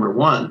said, number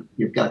one,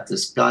 you've got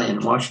this guy in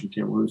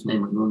Washington whose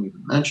name we won't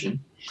even mention,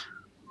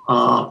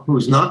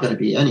 who's not going to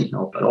be any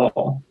help at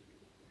all.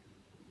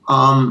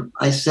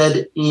 I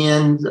said,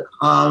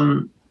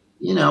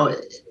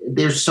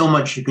 there's so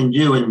much you can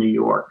do in New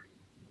York,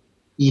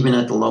 even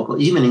at the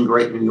local, even in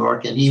Great New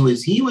York. And he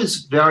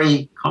was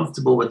very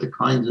comfortable with the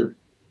kinds of,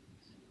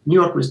 New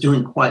York was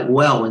doing quite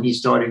well when he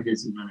started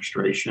his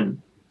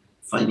administration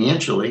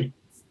financially.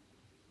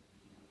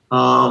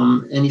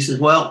 And he says,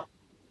 well,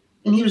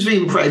 and he was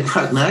very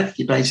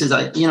pragmatic. But he says,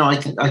 I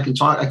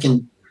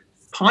can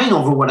pine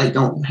over what I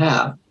don't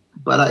have,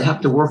 but I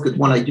have to work with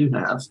what I do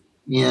have.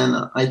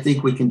 And I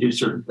think we can do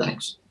certain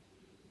things.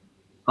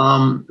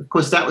 Of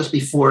course, that was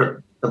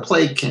before the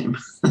plague came.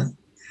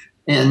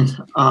 And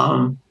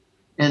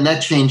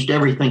that changed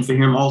everything for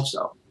him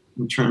also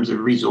in terms of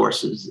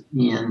resources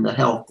and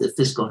the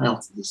fiscal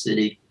health of the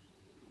city.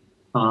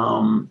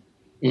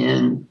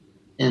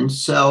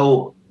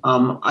 So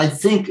I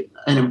think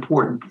an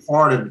important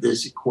part of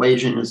this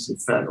equation is the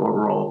federal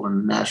role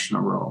and the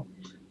national role.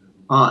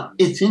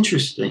 It's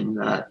interesting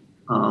that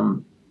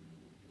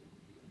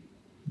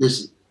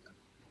this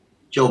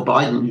Joe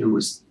Biden, who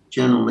was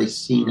generally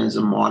seen as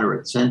a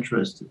moderate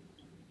centrist,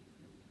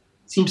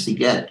 seems to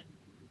get it.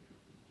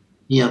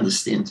 He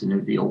understands the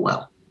New Deal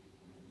well.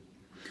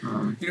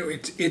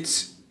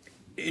 It's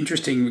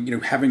interesting,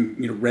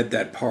 having read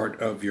that part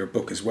of your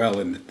book as well,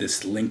 and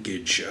this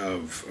linkage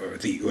of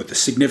the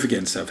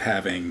significance of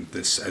having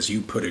this, as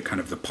you put it, kind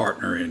of the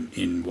partner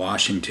in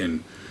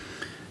Washington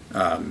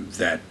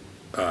that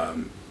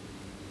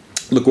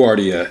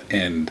LaGuardia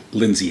and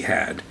Lindsay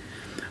had,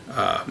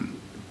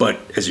 but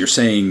as you're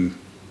saying,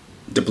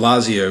 de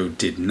Blasio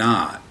did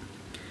not.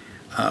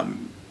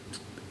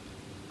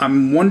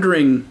 I'm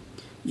wondering,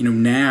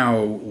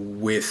 now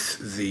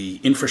with the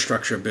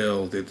infrastructure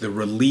bill, the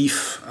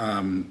relief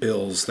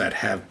bills that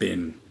have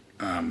been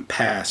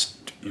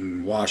passed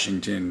in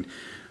Washington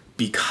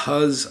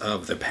because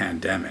of the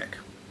pandemic,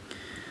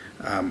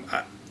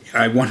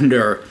 I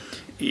wonder,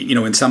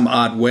 in some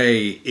odd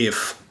way,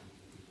 if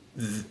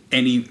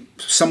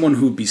someone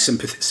who'd be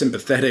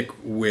sympathetic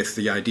with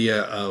the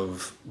idea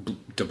of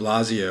de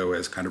Blasio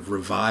as kind of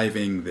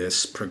reviving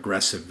this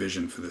progressive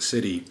vision for the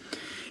city,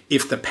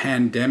 if the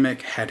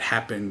pandemic had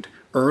happened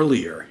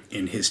earlier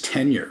in his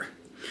tenure,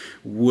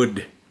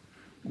 would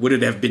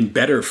it have been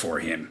better for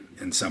him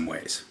in some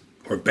ways,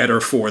 or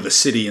better for the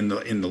city in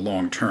the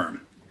long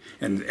term?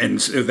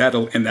 And so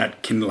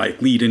that can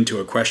lead into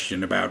a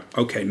question about,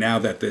 okay, now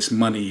that this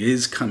money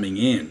is coming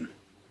in,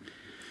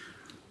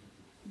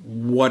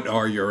 what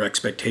are your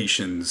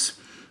expectations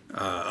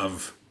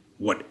of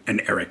what an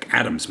Eric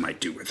Adams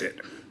might do with it,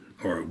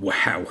 or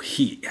how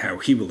he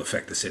will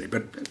affect the city?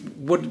 But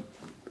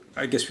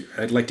I guess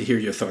I'd like to hear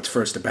your thoughts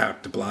first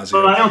about de Blasio.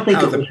 Well, I don't think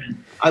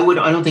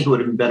it would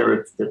have been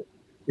better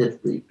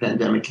if the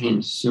pandemic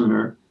came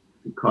sooner,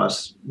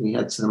 because we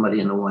had somebody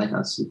in the White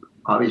House who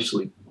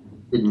obviously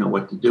didn't know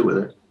what to do with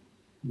it,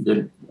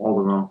 did all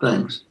the wrong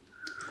things.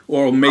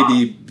 Or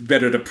maybe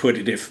better to put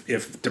it, if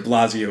de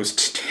Blasio's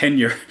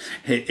tenure,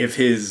 if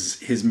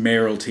his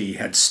mayoralty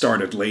had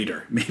started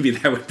later, maybe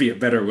that would be a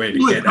better way to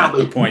get at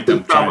the point.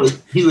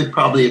 He would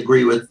probably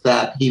agree with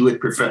that. He would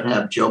prefer to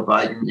have Joe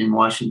Biden in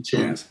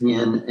Washington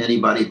than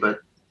anybody but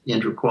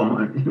Andrew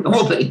Cuomo in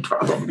Albany,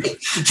 probably.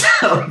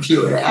 So if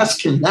you would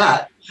ask him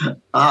that,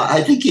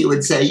 I think he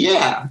would say,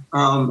 yeah.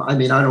 I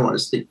don't want to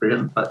speak for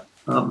him, but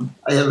I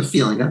have a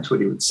feeling that's what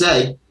he would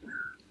say.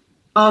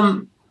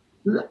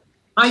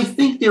 I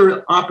think there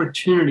are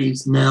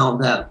opportunities now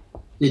that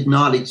did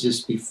not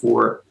exist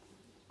before.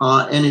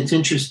 And it's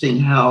interesting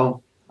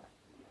how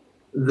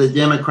the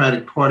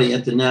Democratic Party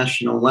at the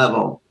national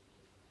level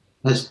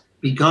has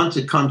begun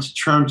to come to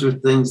terms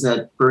with things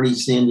that Bernie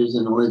Sanders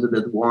and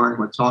Elizabeth Warren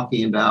were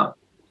talking about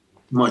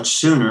much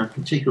sooner,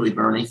 particularly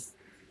Bernie.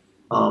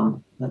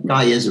 That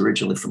guy is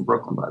originally from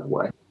Brooklyn, by the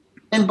way.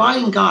 And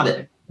Biden got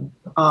it.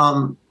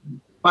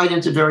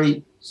 Biden's a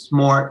very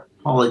smart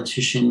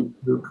politician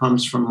who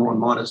comes from a more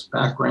modest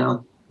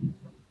background.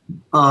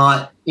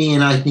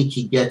 And I think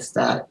he gets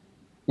that.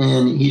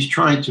 And he's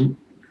trying to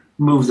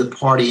move the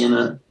party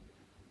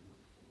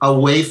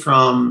away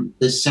from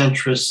the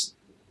centrist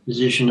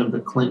position of the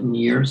Clinton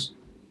years,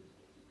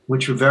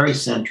 which were very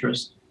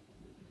centrist,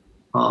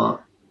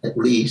 at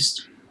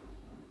least.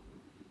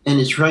 And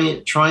is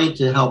trying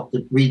to help to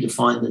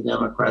redefine the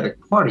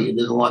Democratic Party.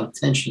 There's a lot of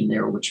tension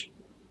there, which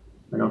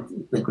I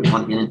don't think we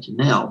want to get into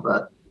now,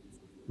 but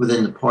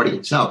within the party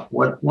itself.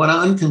 What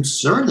I'm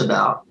concerned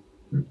about,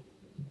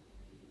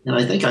 and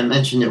I think I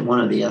mentioned it in one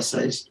of the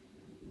essays,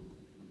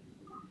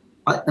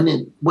 I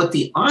mean, what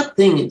the odd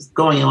thing is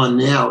going on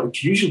now,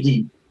 it's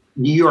usually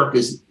New York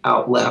is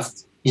out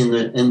left and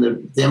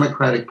the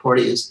Democratic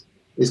Party is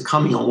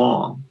coming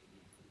along,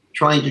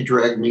 trying to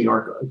drag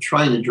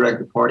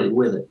the party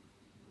with it.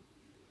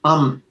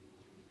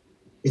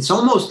 It's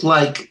almost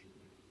like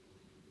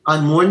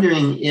I'm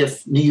wondering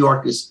if New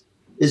York is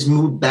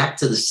moved back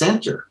to the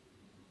center.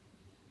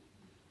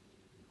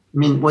 I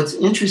mean, what's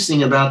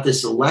interesting about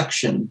this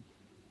election,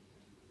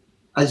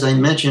 as I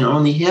mentioned,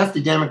 only half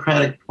the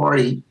Democratic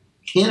Party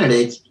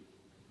candidates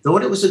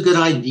thought it was a good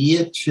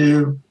idea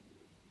to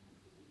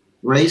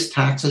raise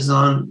taxes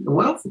on the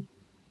wealthy.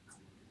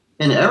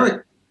 And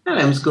Eric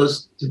Adams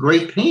goes to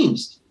great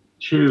pains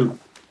to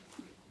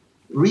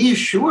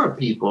reassure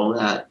people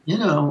that, we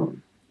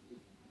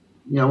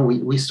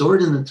saw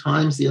it in the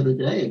Times the other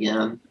day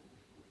again,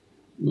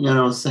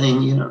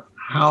 saying,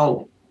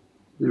 how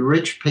the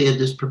rich pay a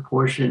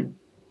disproportionate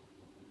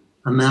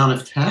amount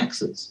of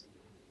taxes.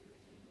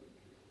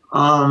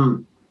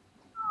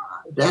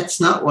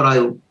 That's not what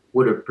I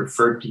would have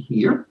preferred to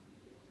hear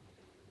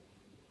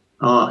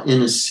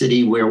in a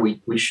city where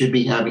we should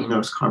be having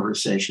those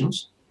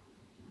conversations.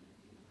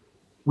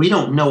 We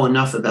don't know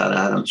enough about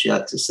Adams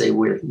yet to say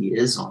where he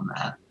is on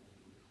that.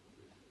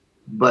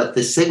 But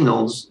the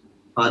signals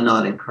are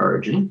not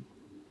encouraging.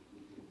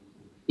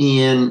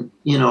 And,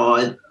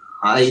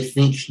 I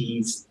think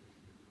he's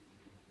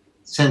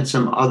sent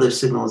some other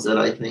signals that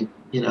I think,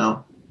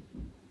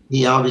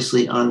 he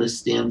obviously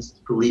understands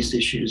police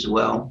issues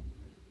well.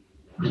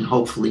 And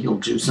hopefully he'll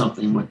do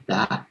something with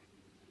that.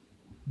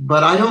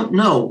 But I don't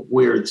know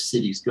where the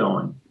city's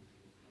going.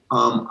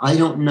 I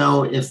don't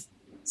know if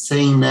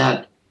saying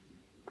that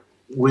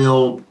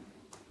will,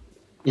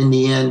 in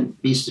the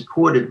end, be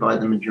supported by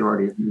the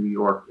majority of New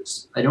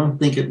Yorkers. I don't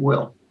think it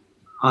will.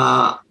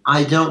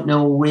 I don't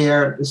know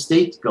where the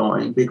state's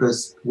going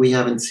because we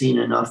haven't seen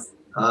enough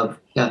of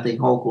Kathy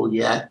Hochul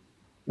yet,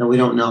 and we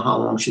don't know how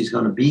long she's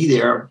going to be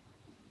there.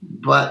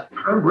 But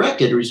her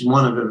record is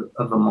one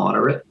of a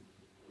moderate.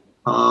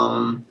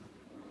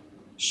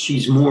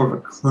 She's more of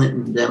a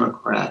Clinton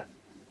Democrat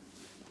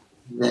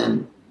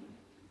than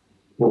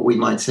what we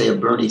might say a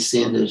Bernie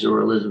Sanders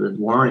or Elizabeth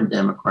Warren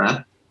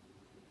Democrat.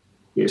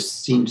 There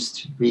seems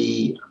to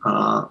be,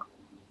 I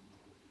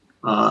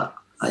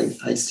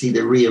see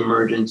the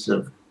reemergence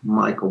of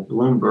Michael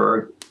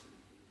Bloomberg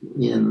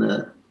in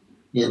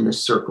the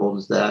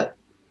circles that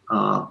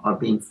are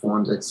being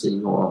formed at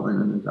City Hall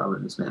and in the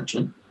governor's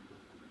mansion.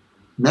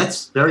 And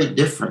that's very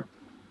different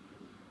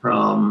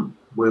from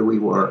where we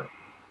were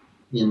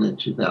in the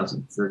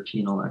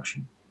 2013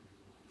 election.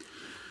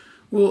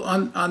 Well,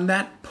 on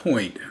that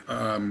point,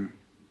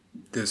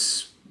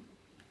 this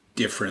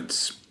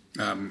difference,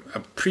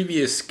 a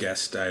previous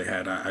guest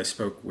I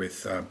spoke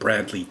with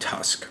Bradley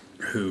Tusk,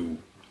 who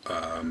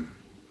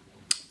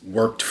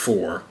worked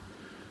for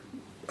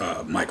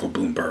Michael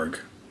Bloomberg,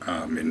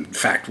 in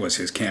fact was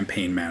his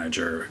campaign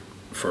manager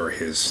for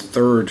his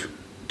third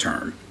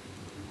term.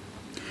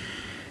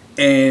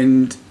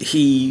 And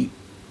he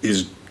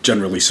is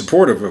generally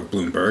supportive of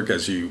Bloomberg,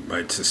 as you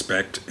might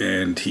suspect,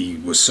 and he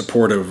was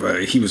supportive.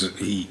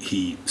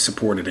 He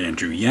supported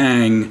Andrew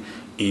Yang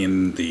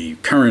in the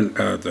current,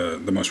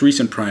 the most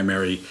recent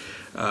primary,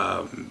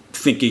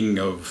 thinking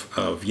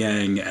of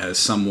Yang as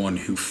someone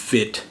who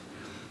fit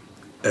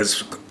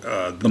as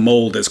the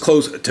mold as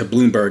close to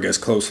Bloomberg as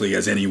closely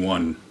as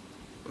anyone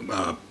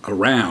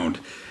around,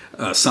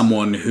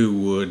 someone who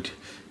would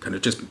kind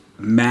of just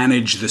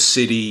manage the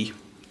city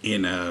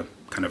in a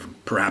kind of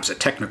perhaps a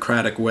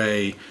technocratic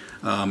way,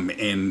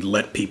 and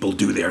let people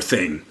do their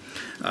thing,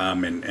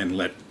 and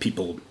let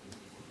people,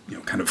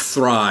 kind of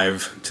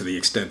thrive to the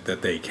extent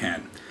that they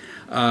can.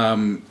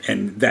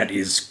 And that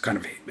is kind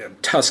of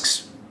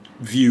Tusk's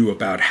view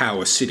about how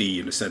a city,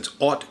 in a sense,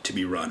 ought to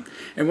be run.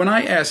 And when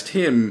I asked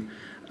him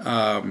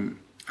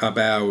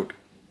about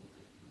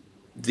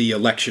the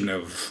election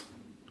of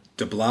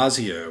de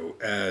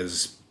Blasio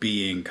as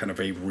being kind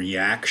of a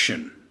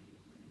reaction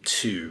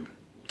to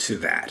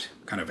that,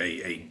 kind of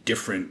a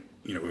different,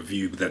 a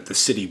view that the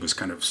city was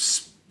kind of,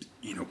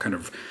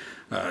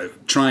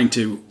 trying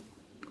to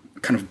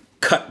kind of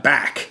cut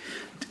back,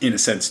 in a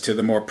sense, to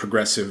the more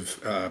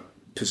progressive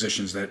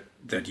positions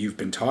that you've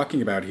been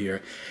talking about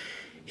here.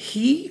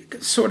 He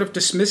sort of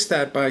dismissed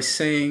that by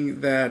saying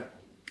that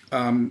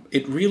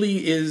it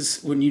really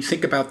is, when you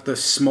think about the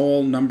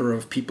small number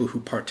of people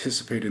who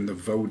participate in the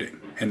voting,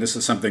 and this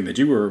is something that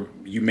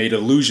you made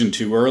allusion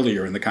to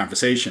earlier in the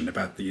conversation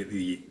about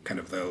the kind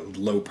of the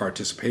low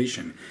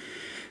participation,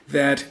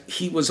 that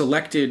he was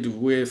elected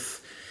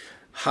with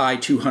high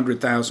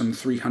 200,000,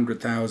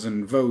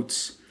 300,000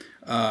 votes,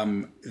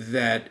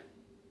 that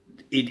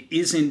it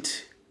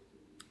isn't,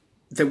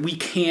 that we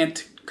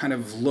can't kind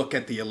of look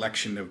at the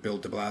election of Bill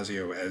de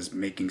Blasio as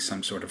making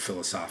some sort of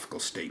philosophical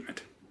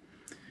statement,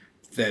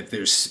 that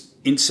there's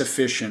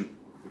insufficient,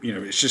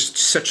 it's just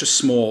such a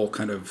small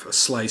kind of a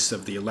slice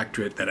of the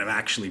electorate that have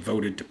actually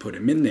voted to put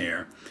him in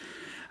there.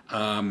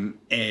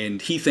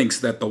 And he thinks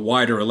that the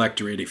wider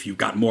electorate, if you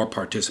got more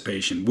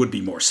participation, would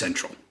be more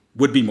central,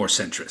 would be more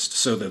centrist.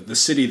 So the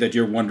city that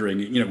you're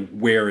wondering,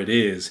 where it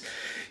is,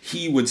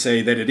 he would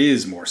say that it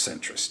is more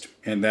centrist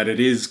and that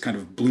it is kind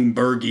of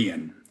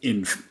Bloombergian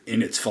in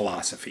its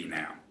philosophy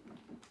now.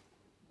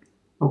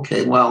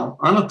 Okay, well,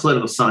 I'm a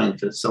political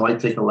scientist, so I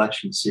take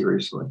elections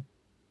seriously.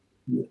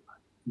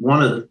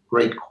 One of the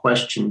great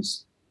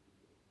questions,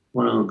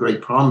 one of the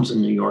great problems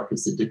in New York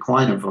is the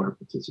decline of voter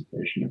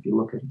participation. If you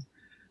look at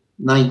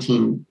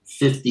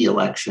 1950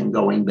 election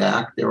going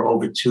back, there were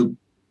over 2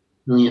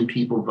 million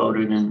people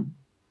voted in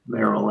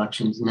mayoral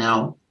elections.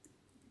 Now,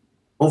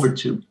 now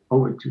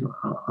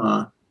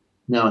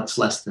it's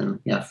less than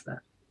half that.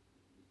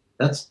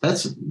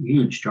 That's a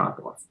huge drop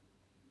off.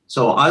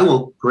 So I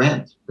will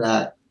grant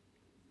that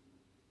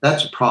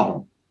that's a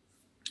problem.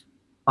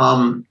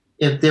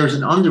 If there's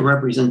an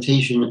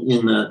underrepresentation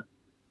in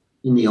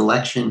the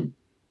election,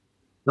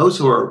 those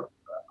who are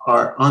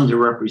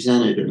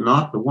underrepresented are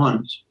not the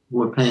ones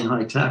who are paying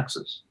high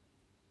taxes.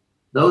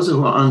 Those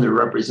who are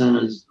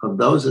underrepresented are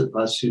those of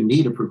us who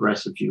need a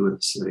progressive view of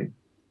the city.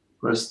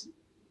 Because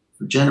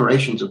for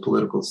generations of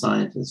political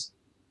scientists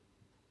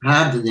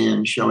have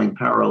been showing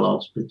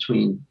parallels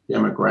between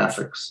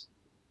demographics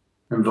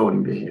and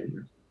voting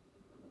behavior.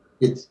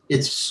 It's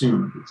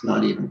assumed, it's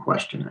not even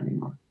questioned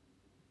anymore.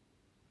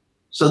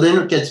 So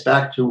then it gets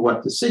back to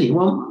what the city,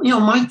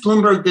 Mike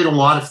Bloomberg did a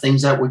lot of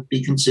things that would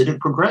be considered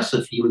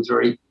progressive. He was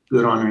very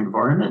good on the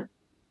environment.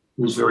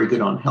 He was very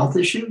good on health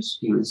issues.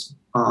 He was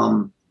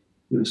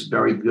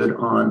very good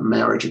on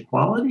marriage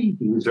equality.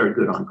 He was very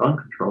good on gun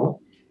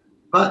control.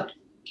 But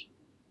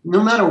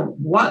no matter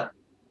what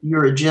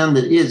your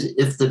agenda is,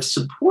 if the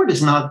support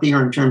is not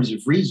there in terms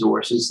of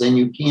resources, then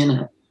you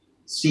can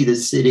see the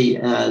city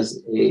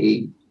as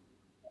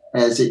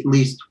at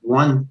least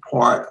one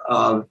part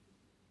of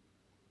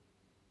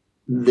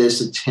this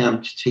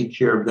attempt to take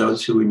care of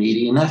those who are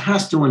needy, and that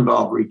has to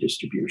involve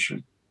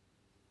redistribution.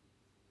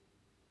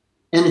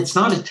 And it's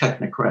not a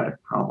technocratic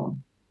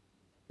problem.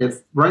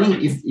 If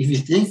you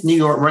think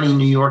running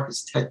New York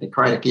is a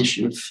technocratic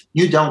issue,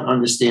 you don't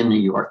understand New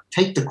York.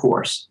 Take the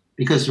course,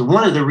 because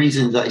one of the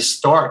reasons I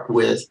start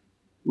with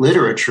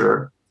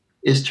literature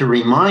is to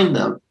remind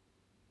them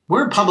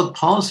we're a public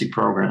policy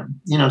program.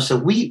 So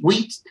we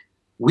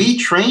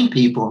train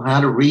people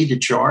how to read the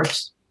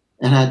charts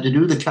and how to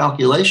do the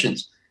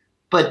calculations.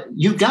 But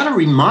you got to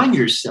remind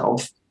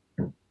yourself,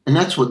 and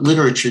that's what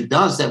literature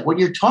does, that what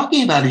you're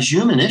talking about is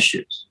human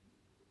issues.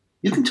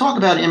 You can talk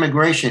about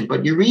immigration,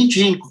 but you read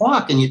Jean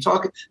Kwok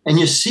and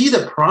you see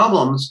the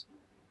problems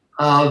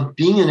of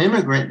being an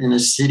immigrant in a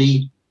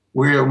city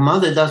where your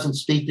mother doesn't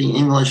speak the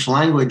English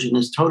language and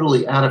is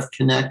totally out of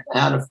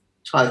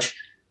touch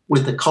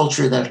with the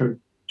culture that her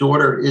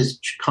daughter is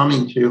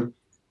coming to.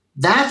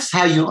 That's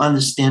how you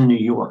understand New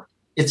York.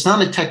 It's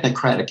not a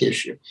technocratic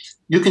issue.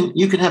 You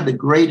can have the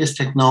greatest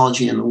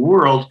technology in the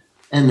world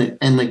and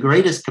the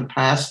greatest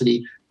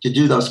capacity to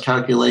do those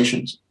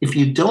calculations. If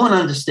you don't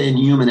understand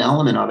the human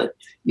element of it,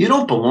 you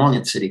don't belong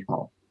at City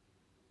Hall,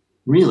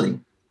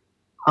 really.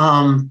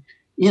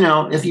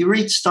 If you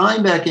read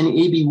Steinbeck and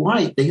A.B.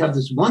 White, they have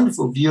this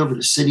wonderful view of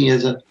the city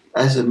as a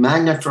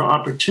magnet for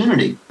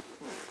opportunity.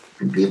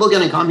 And people are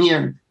going to come here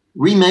and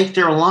remake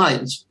their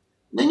lives.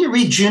 And then you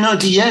read Junot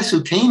Diaz,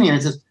 who came here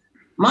and says,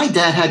 my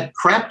dad had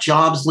crap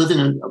jobs, living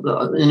in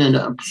an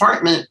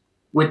apartment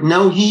with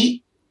no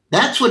heat.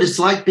 That's what it's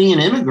like being an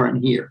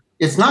immigrant here.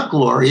 It's not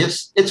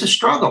glorious. It's a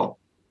struggle.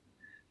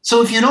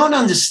 So if you don't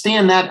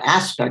understand that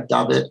aspect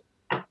of it,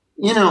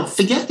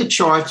 forget the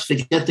charts,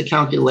 forget the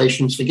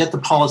calculations, forget the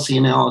policy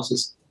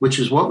analysis, which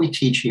is what we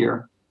teach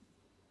here.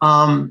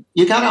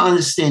 You got to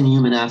understand the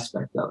human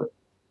aspect of it.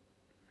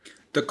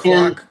 The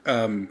clock,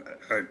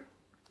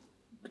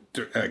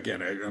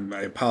 again,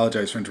 I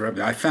apologize for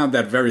interrupting. I found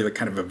that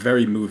a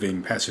very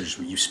moving passage.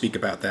 You speak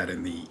about that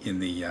in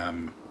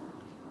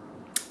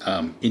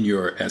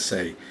your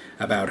essay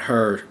about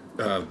her,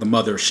 the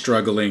mother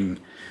struggling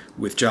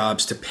with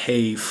jobs to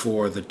pay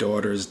for the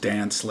daughter's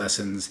dance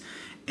lessons,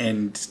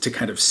 and to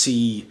kind of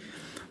see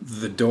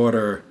the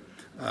daughter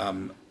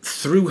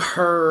through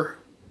her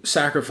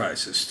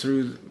sacrifices,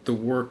 through the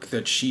work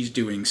that she's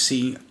doing,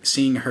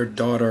 seeing her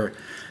daughter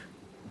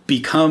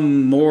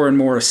become more and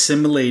more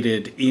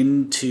assimilated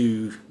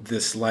into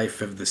this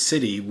life of the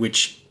city,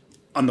 which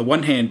on the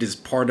one hand is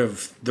part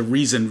of the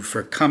reason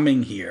for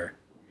coming here,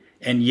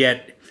 and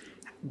yet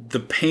the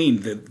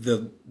pain,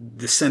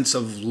 the sense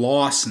of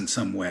loss in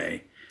some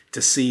way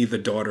to see the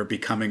daughter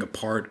becoming a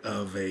part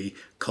of a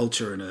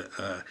culture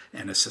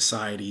and a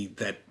society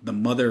that the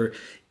mother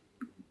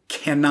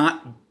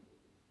cannot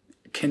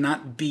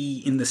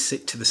be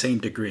to the same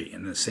degree,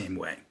 in the same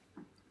way.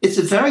 It's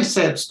a very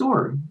sad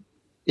story.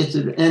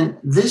 And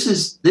this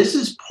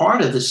is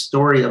part of the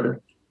story of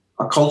a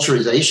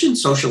culturization,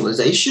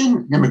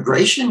 socialization,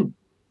 immigration,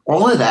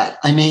 all of that.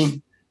 I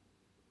mean,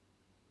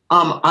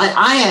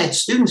 I had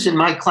students in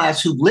my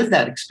class who lived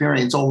that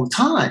experience all the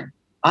time.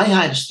 I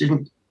had a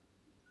student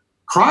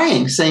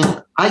crying, saying,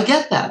 "I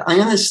get that. I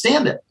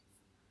understand it.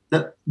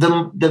 The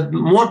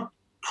more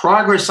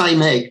progress I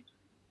make,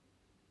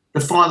 the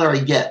farther I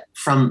get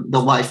from the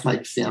life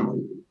my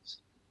family leads."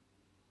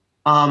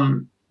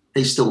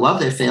 They still love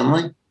their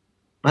family,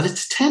 but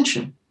it's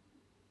tension.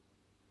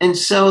 And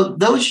so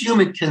those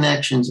human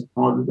connections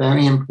are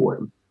very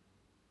important.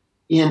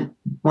 And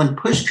when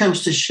push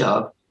comes to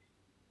shove,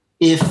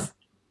 if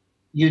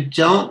you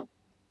don't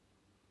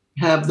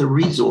have the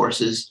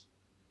resources,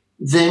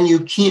 then you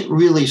can't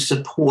really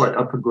support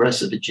a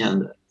progressive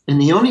agenda.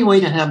 And the only way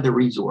to have the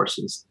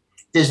resources,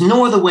 there's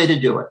no other way to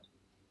do it.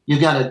 You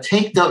got to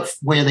take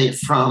where they're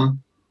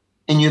from,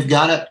 and you've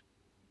got to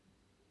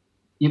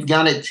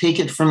take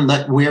it from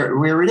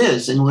where it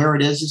is, and where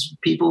it is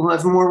people who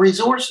have more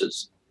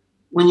resources.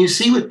 When you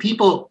see what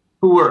people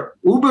who are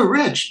uber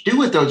rich do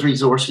with those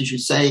resources, you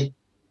say,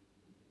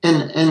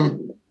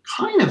 and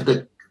kind of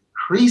the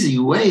crazy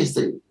ways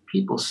that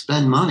people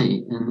spend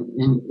money,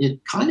 and it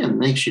kind of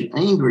makes you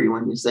angry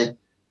when you say,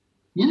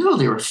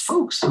 there are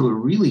folks who are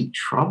really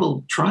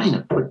troubled trying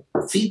to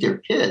feed their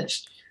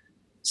kids.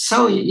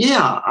 So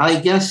yeah,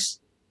 I guess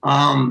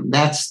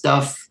that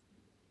stuff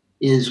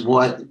is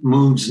what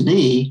moves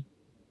me,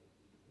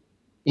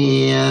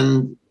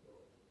 and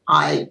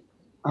I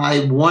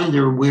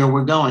wonder where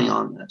we're going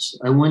on this.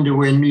 I wonder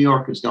where New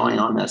York is going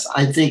on this.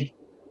 I think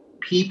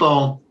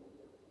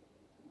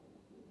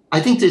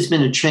there's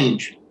been a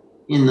change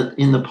in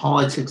the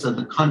politics of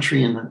the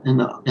country and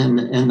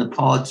the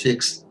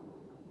politics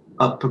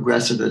of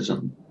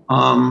progressivism.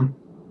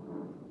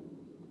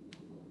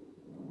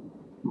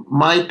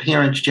 My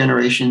parents'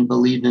 generation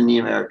believed in the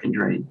American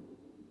dream,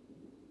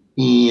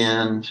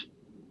 and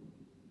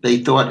they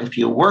thought if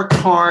you worked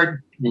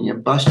hard and you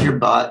bust your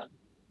butt,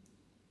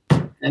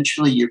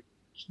 eventually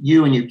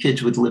you and your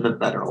kids would live a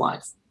better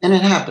life. And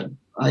it happened.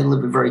 I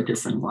live a very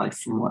different life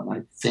from what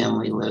my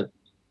family lived,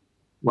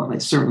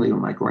 certainly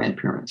what my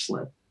grandparents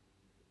lived.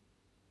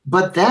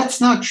 But that's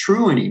not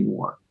true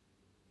anymore.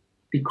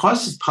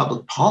 Because of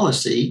public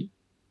policy,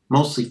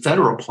 mostly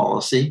federal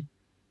policy,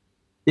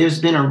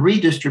 there's been a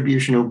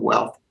redistribution of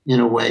wealth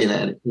in a way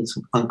that is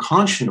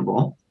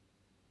unconscionable.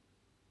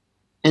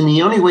 And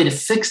the only way to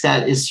fix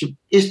that is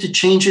to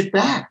change it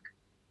back.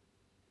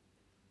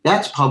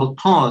 That's public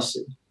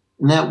policy.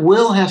 And that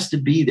will has to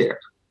be there.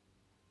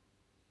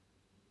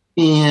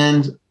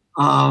 And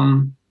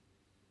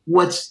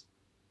what's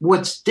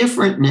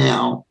different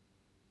now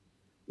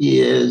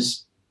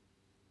is,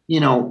 we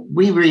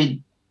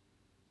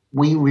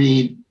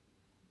read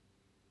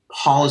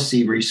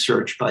policy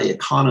research by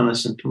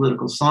economists and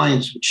political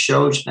science, which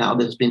shows now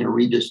there's been a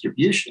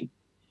redistribution.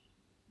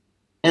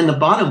 And the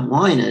bottom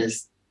line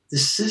is the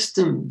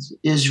system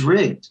is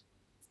rigged.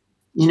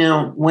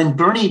 When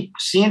Bernie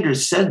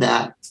Sanders said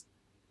that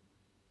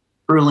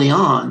early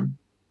on,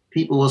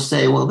 people will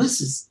say, well,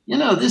 this is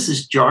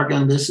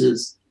jargon. This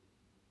is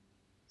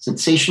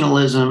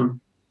sensationalism.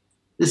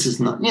 This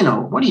is not,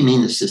 what do you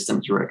mean the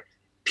system's rigged?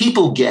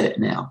 People get it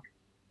now.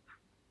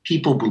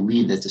 People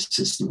believe that the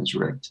system is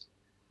rigged.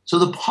 So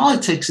the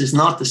politics is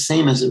not the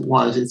same as it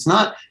was. It's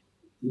not,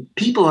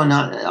 people are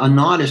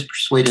not as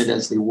persuaded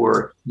as they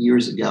were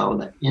years ago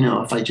that,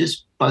 if I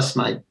just bust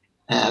my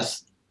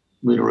ass,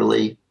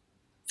 literally,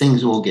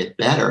 things will get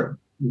better.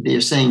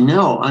 They're saying,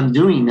 no, I'm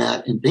doing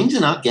that, and things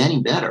are not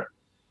getting better.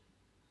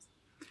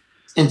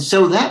 And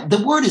so that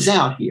the word is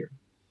out here.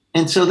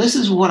 And so this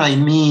is what I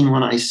mean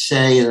when I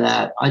say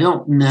that I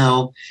don't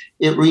know.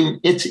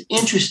 It's an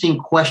interesting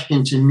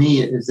question to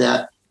me is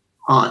that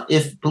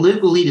if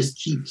political leaders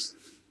keeps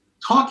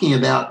talking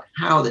about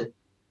how the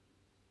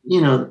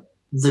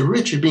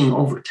rich are being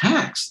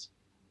overtaxed,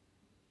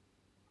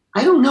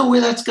 I don't know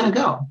where that's going to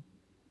go.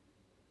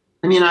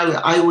 I mean,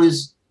 I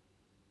was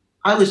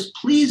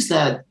pleased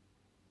that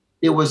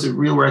there was a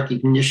real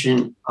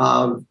recognition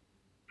of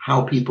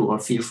how people are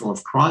fearful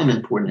of crime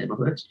in poor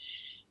neighborhoods.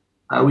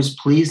 I was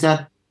pleased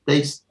that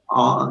they,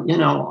 on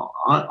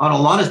a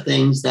lot of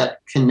things that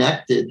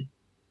connected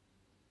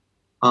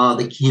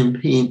the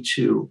campaign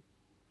to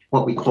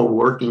what we call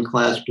working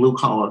class, blue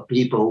collar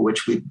people,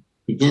 which we're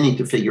beginning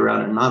to figure out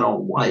are not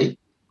all white.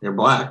 They're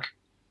black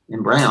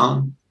and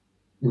brown,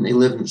 and they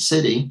live in the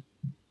city.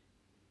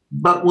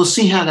 But we'll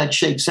see how that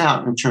shakes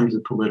out in terms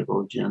of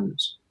political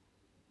agendas.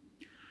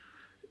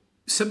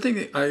 Something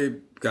that I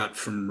got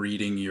from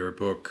reading your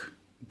book,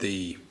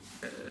 the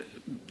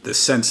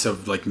sense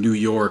of like New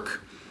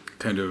York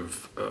kind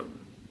of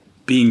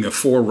being a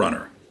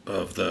forerunner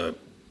of the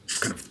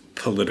kind of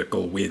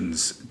political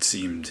winds, it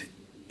seemed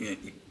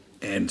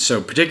And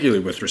so particularly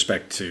with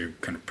respect to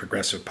kind of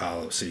progressive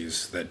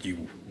policies that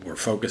you were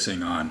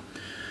focusing on.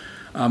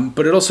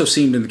 But it also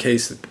seemed in the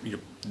case that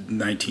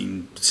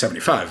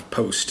 1975,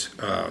 post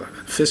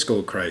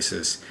fiscal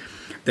crisis,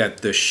 that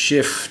the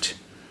shift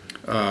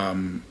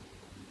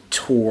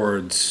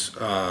towards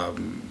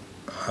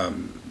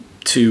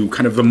to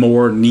kind of a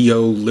more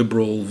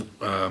neoliberal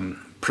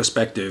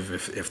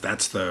perspective, if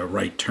that's the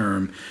right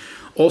term,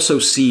 also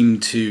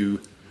seemed to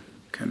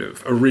kind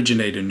of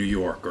originate in New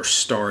York or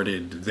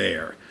started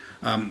there.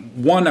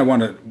 One,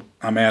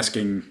 I'm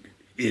asking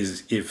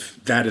is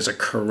if that is a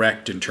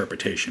correct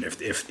interpretation,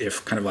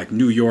 if kind of like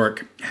New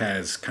York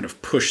has kind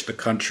of pushed the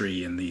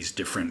country in these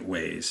different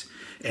ways.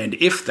 And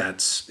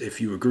if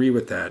you agree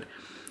with that,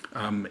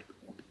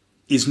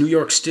 is New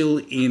York still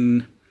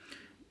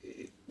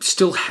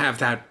have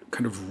that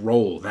kind of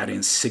role, that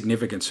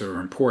insignificance or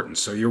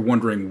importance? So you're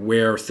wondering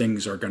where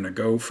things are going to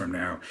go from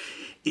now.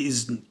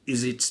 Is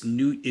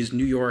New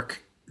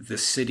York the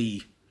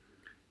city,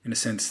 in a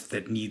sense,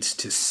 that needs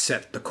to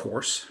set the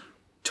course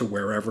to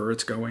wherever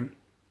it's going?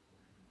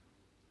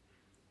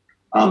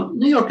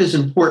 New York is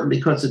important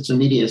because it's a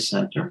media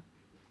center.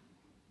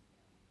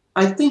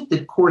 I think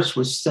the course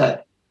was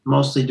set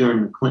mostly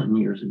during the Clinton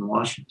years in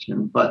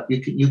Washington, but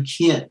you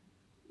can't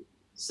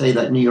say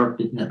that New York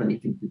didn't have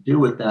anything to do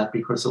with that,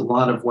 because a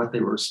lot of what they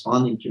were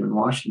responding to in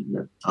Washington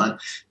at the time,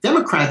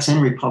 Democrats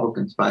and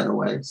Republicans, by the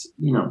way,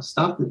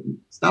 stop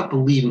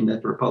believing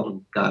that the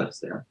Republicans got us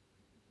there.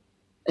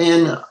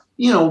 And,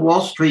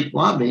 Wall Street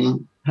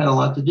lobbying had a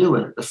lot to do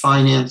with it. The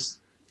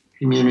finance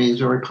community is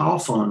very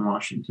powerful in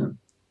Washington.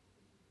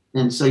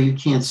 And so you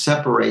can't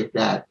separate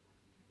that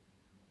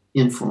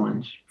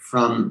influence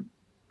from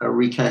a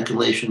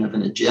recalculation of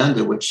an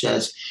agenda which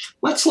says,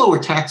 let's lower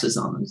taxes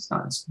on these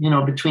guys.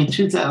 Between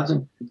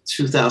 2000 and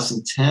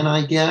 2010,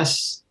 I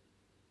guess,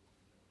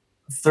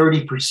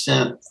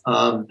 30%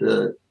 of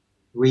the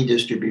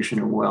redistribution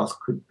of wealth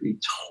could be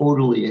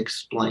totally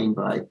explained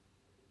by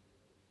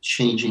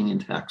changing in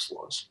tax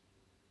laws.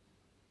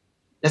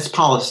 That's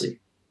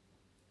policy.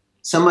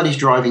 Somebody's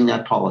driving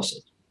that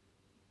policy.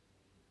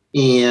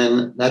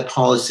 And that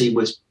policy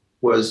was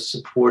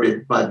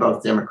supported by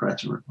both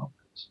Democrats and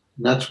Republicans.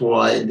 And that's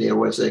why there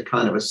was a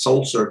kind of a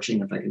soul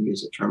searching, if I can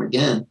use the term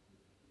again,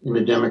 in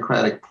the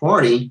Democratic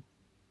Party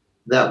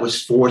that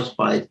was forced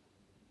by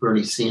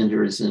Bernie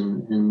Sanders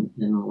and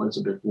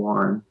Elizabeth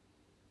Warren.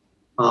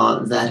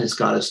 That has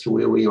got us to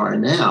where we are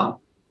now.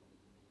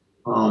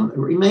 It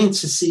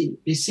remains to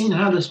be seen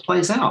how this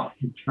plays out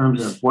in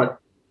terms of what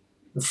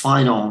the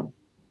final,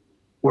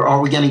 or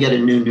are we going to get a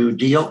New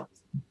Deal?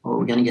 Or are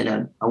we going to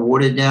get a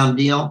watered down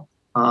deal?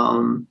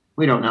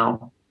 We don't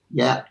know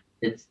yet.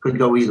 It could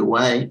go either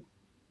way.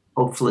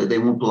 Hopefully they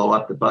won't blow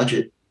up the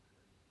budget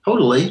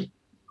totally,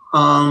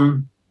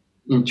 in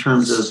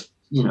terms of,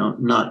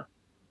 not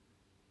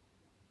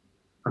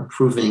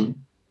approving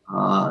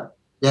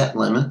debt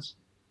limits.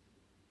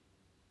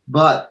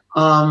 But,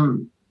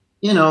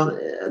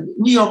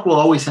 New York will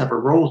always have a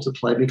role to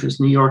play because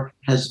New York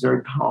has a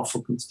very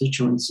powerful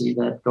constituency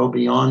that go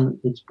beyond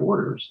its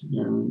borders.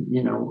 And,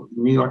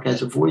 New York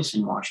has a voice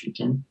in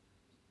Washington.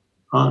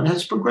 It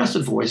has a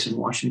progressive voice in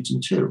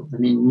Washington, too. I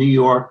mean, New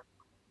York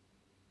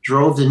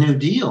drove the New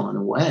Deal in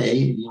a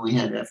way. We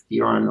had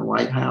FDR in the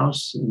White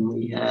House, and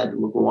we had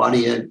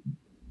LaGuardia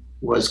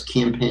was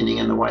campaigning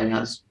in the White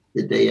House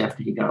the day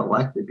after he got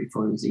elected,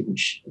 before he was even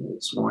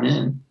sworn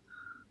in.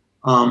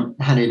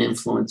 Had an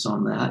influence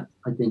on that.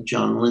 I think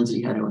John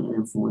Lindsay had an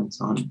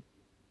influence on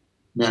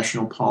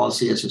national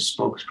policy as a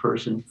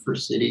spokesperson for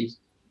cities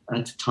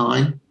at the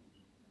time.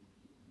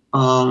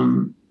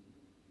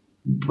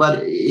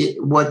 But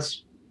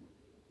what's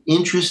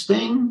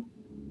interesting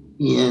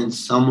and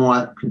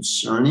somewhat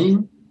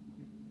concerning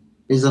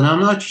is that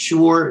I'm not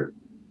sure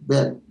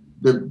that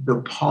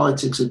the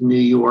politics of New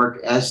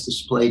York, as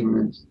displayed in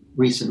the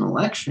recent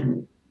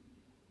election,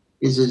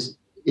 is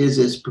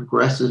as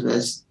progressive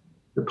as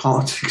the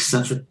politics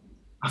of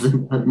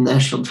the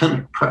National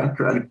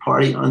Democratic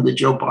Party under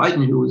Joe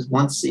Biden, who was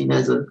once seen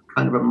as a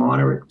kind of a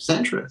moderate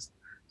centrist.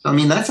 So, I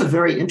mean, that's a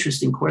very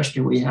interesting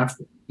question we have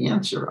to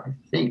answer, I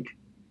think.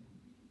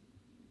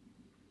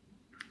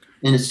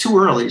 And it's too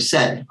early to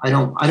say. I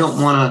don't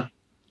want to.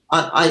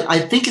 I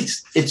think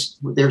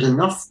there's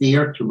enough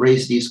there to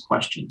raise these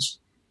questions.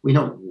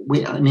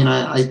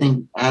 I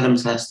think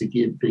Adams has to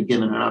be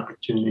given an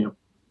opportunity to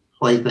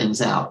play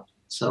things out.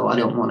 So I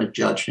don't want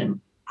to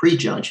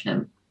prejudge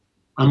him.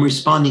 I'm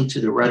responding to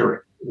the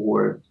rhetoric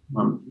or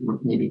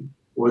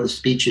the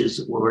speeches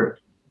or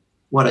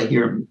what I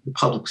hear in the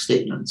public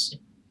statements.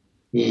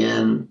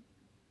 And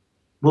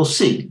we'll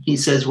see. He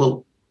says,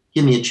 well,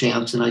 give me a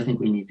chance. And I think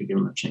we need to give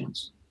him a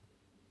chance.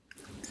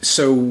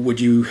 So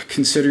would you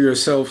consider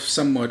yourself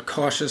somewhat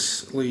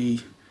cautiously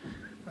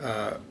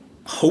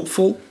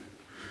hopeful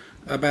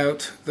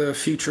about the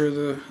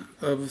future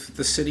of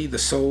the city, the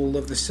soul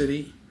of the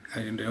city?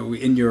 I know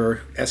in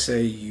your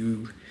essay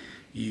you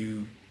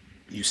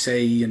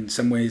say in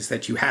some ways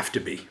that you have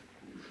to be.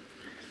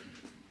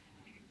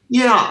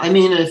 Yeah, I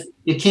mean, if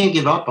you can't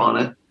give up on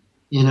it,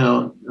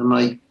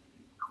 my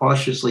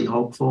cautiously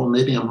hopeful.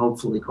 Maybe I'm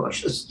hopefully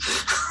cautious.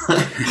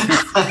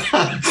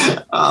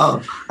 I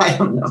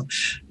don't know.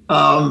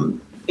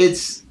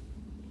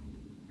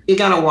 You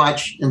got to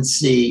watch and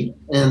see.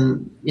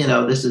 And,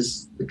 this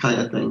is the kind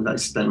of thing that I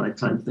spend my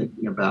time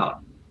thinking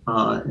about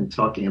and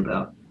talking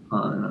about.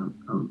 And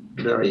I'm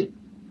very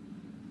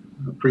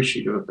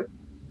appreciative of the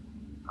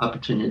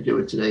opportunity to do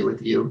it today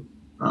with you.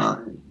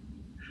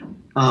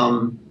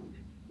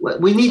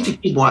 We need to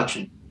keep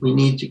watching. We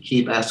need to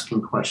keep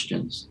asking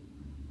questions.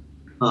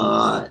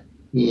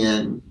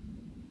 And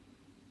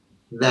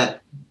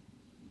that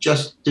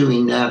just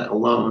doing that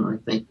alone, I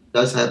think,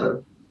 does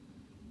have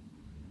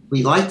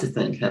we like to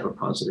think, have a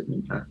positive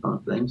impact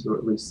on things, or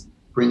at least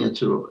bring it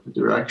to a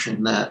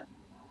direction that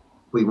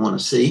we want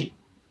to see.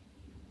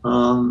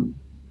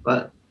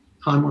 But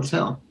time will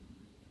tell.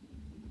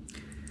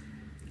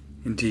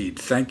 Indeed.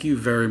 Thank you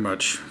very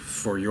much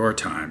for your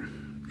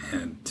time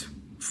and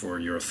for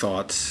your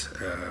thoughts.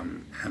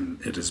 And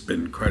it has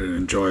been quite an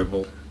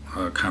enjoyable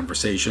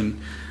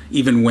conversation,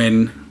 even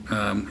when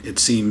it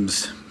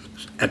seems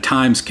at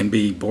times can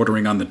be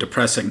bordering on the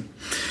depressing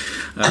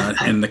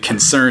and the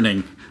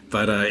concerning.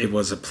 But it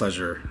was a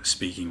pleasure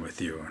speaking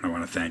with you, and I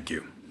want to thank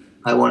you.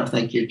 I want to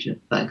thank you, Jim.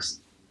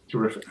 Thanks.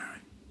 Terrific. All right.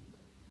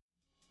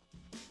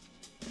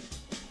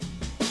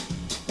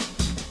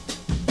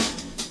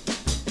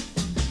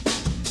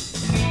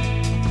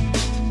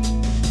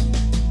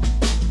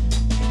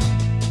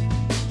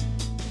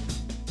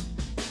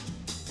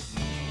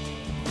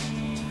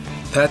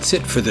 That's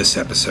it for this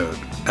episode.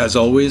 As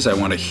always, I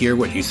want to hear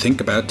what you think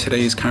about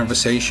today's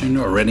conversation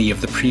or any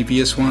of the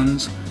previous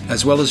ones,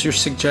 as well as your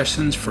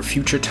suggestions for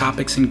future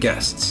topics and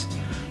guests.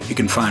 You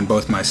can find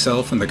both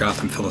myself and the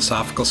Gotham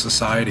Philosophical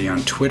Society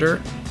on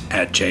Twitter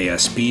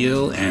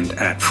 @JSBeal and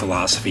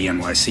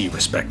 @PhilosophyNYC,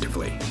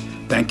 respectively.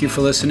 Thank you for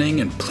listening,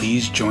 and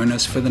please join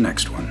us for the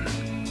next one.